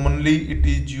 but commonly it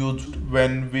is used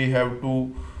when we have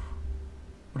to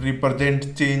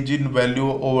represent change in value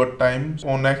over time.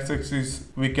 On x-axis,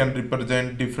 we can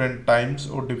represent different times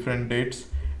or different dates,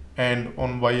 and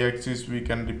on y-axis we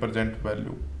can represent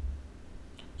value.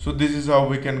 So this is how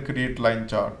we can create line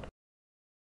chart.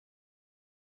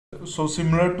 So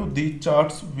similar to these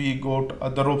charts, we got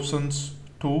other options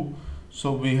too.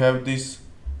 So we have this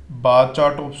bar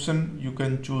chart option. You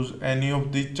can choose any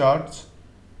of these charts.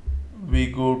 We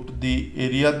got the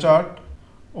area chart,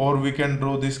 or we can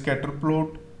draw this scatter plot.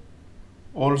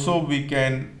 Also we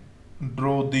can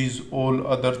draw these all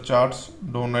other charts: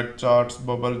 donut charts,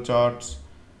 bubble charts,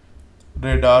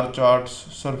 radar charts,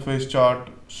 surface chart,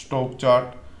 stock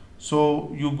chart.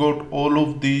 So you got all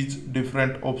of these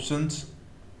different options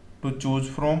to choose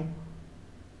from.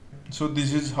 So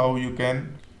this is how you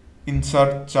can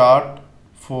insert chart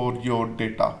for your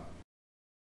data.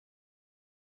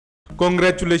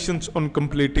 Congratulations on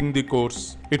completing the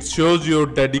course. It shows your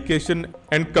dedication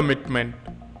and commitment.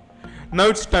 Now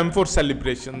it's time for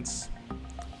celebrations.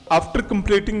 After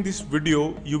completing this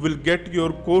video, you will get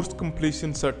your course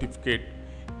completion certificate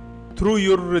through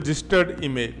your registered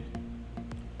email,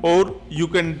 or you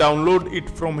can download it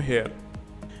from here.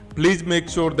 Please make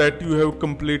sure that you have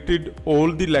completed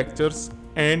all the lectures,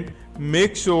 and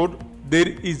make sure there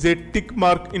is a tick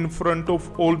mark in front of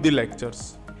all the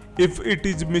lectures. If it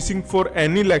is missing for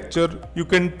any lecture, you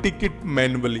can tick it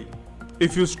manually.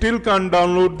 If you still can't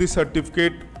download the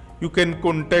certificate, you can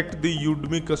contact the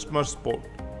Udemy customer support.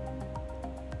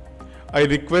 I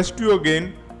request you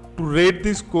again to rate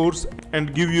this course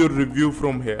and give your review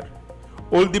from here.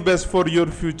 All the best for your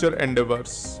future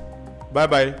endeavors. Bye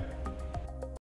bye.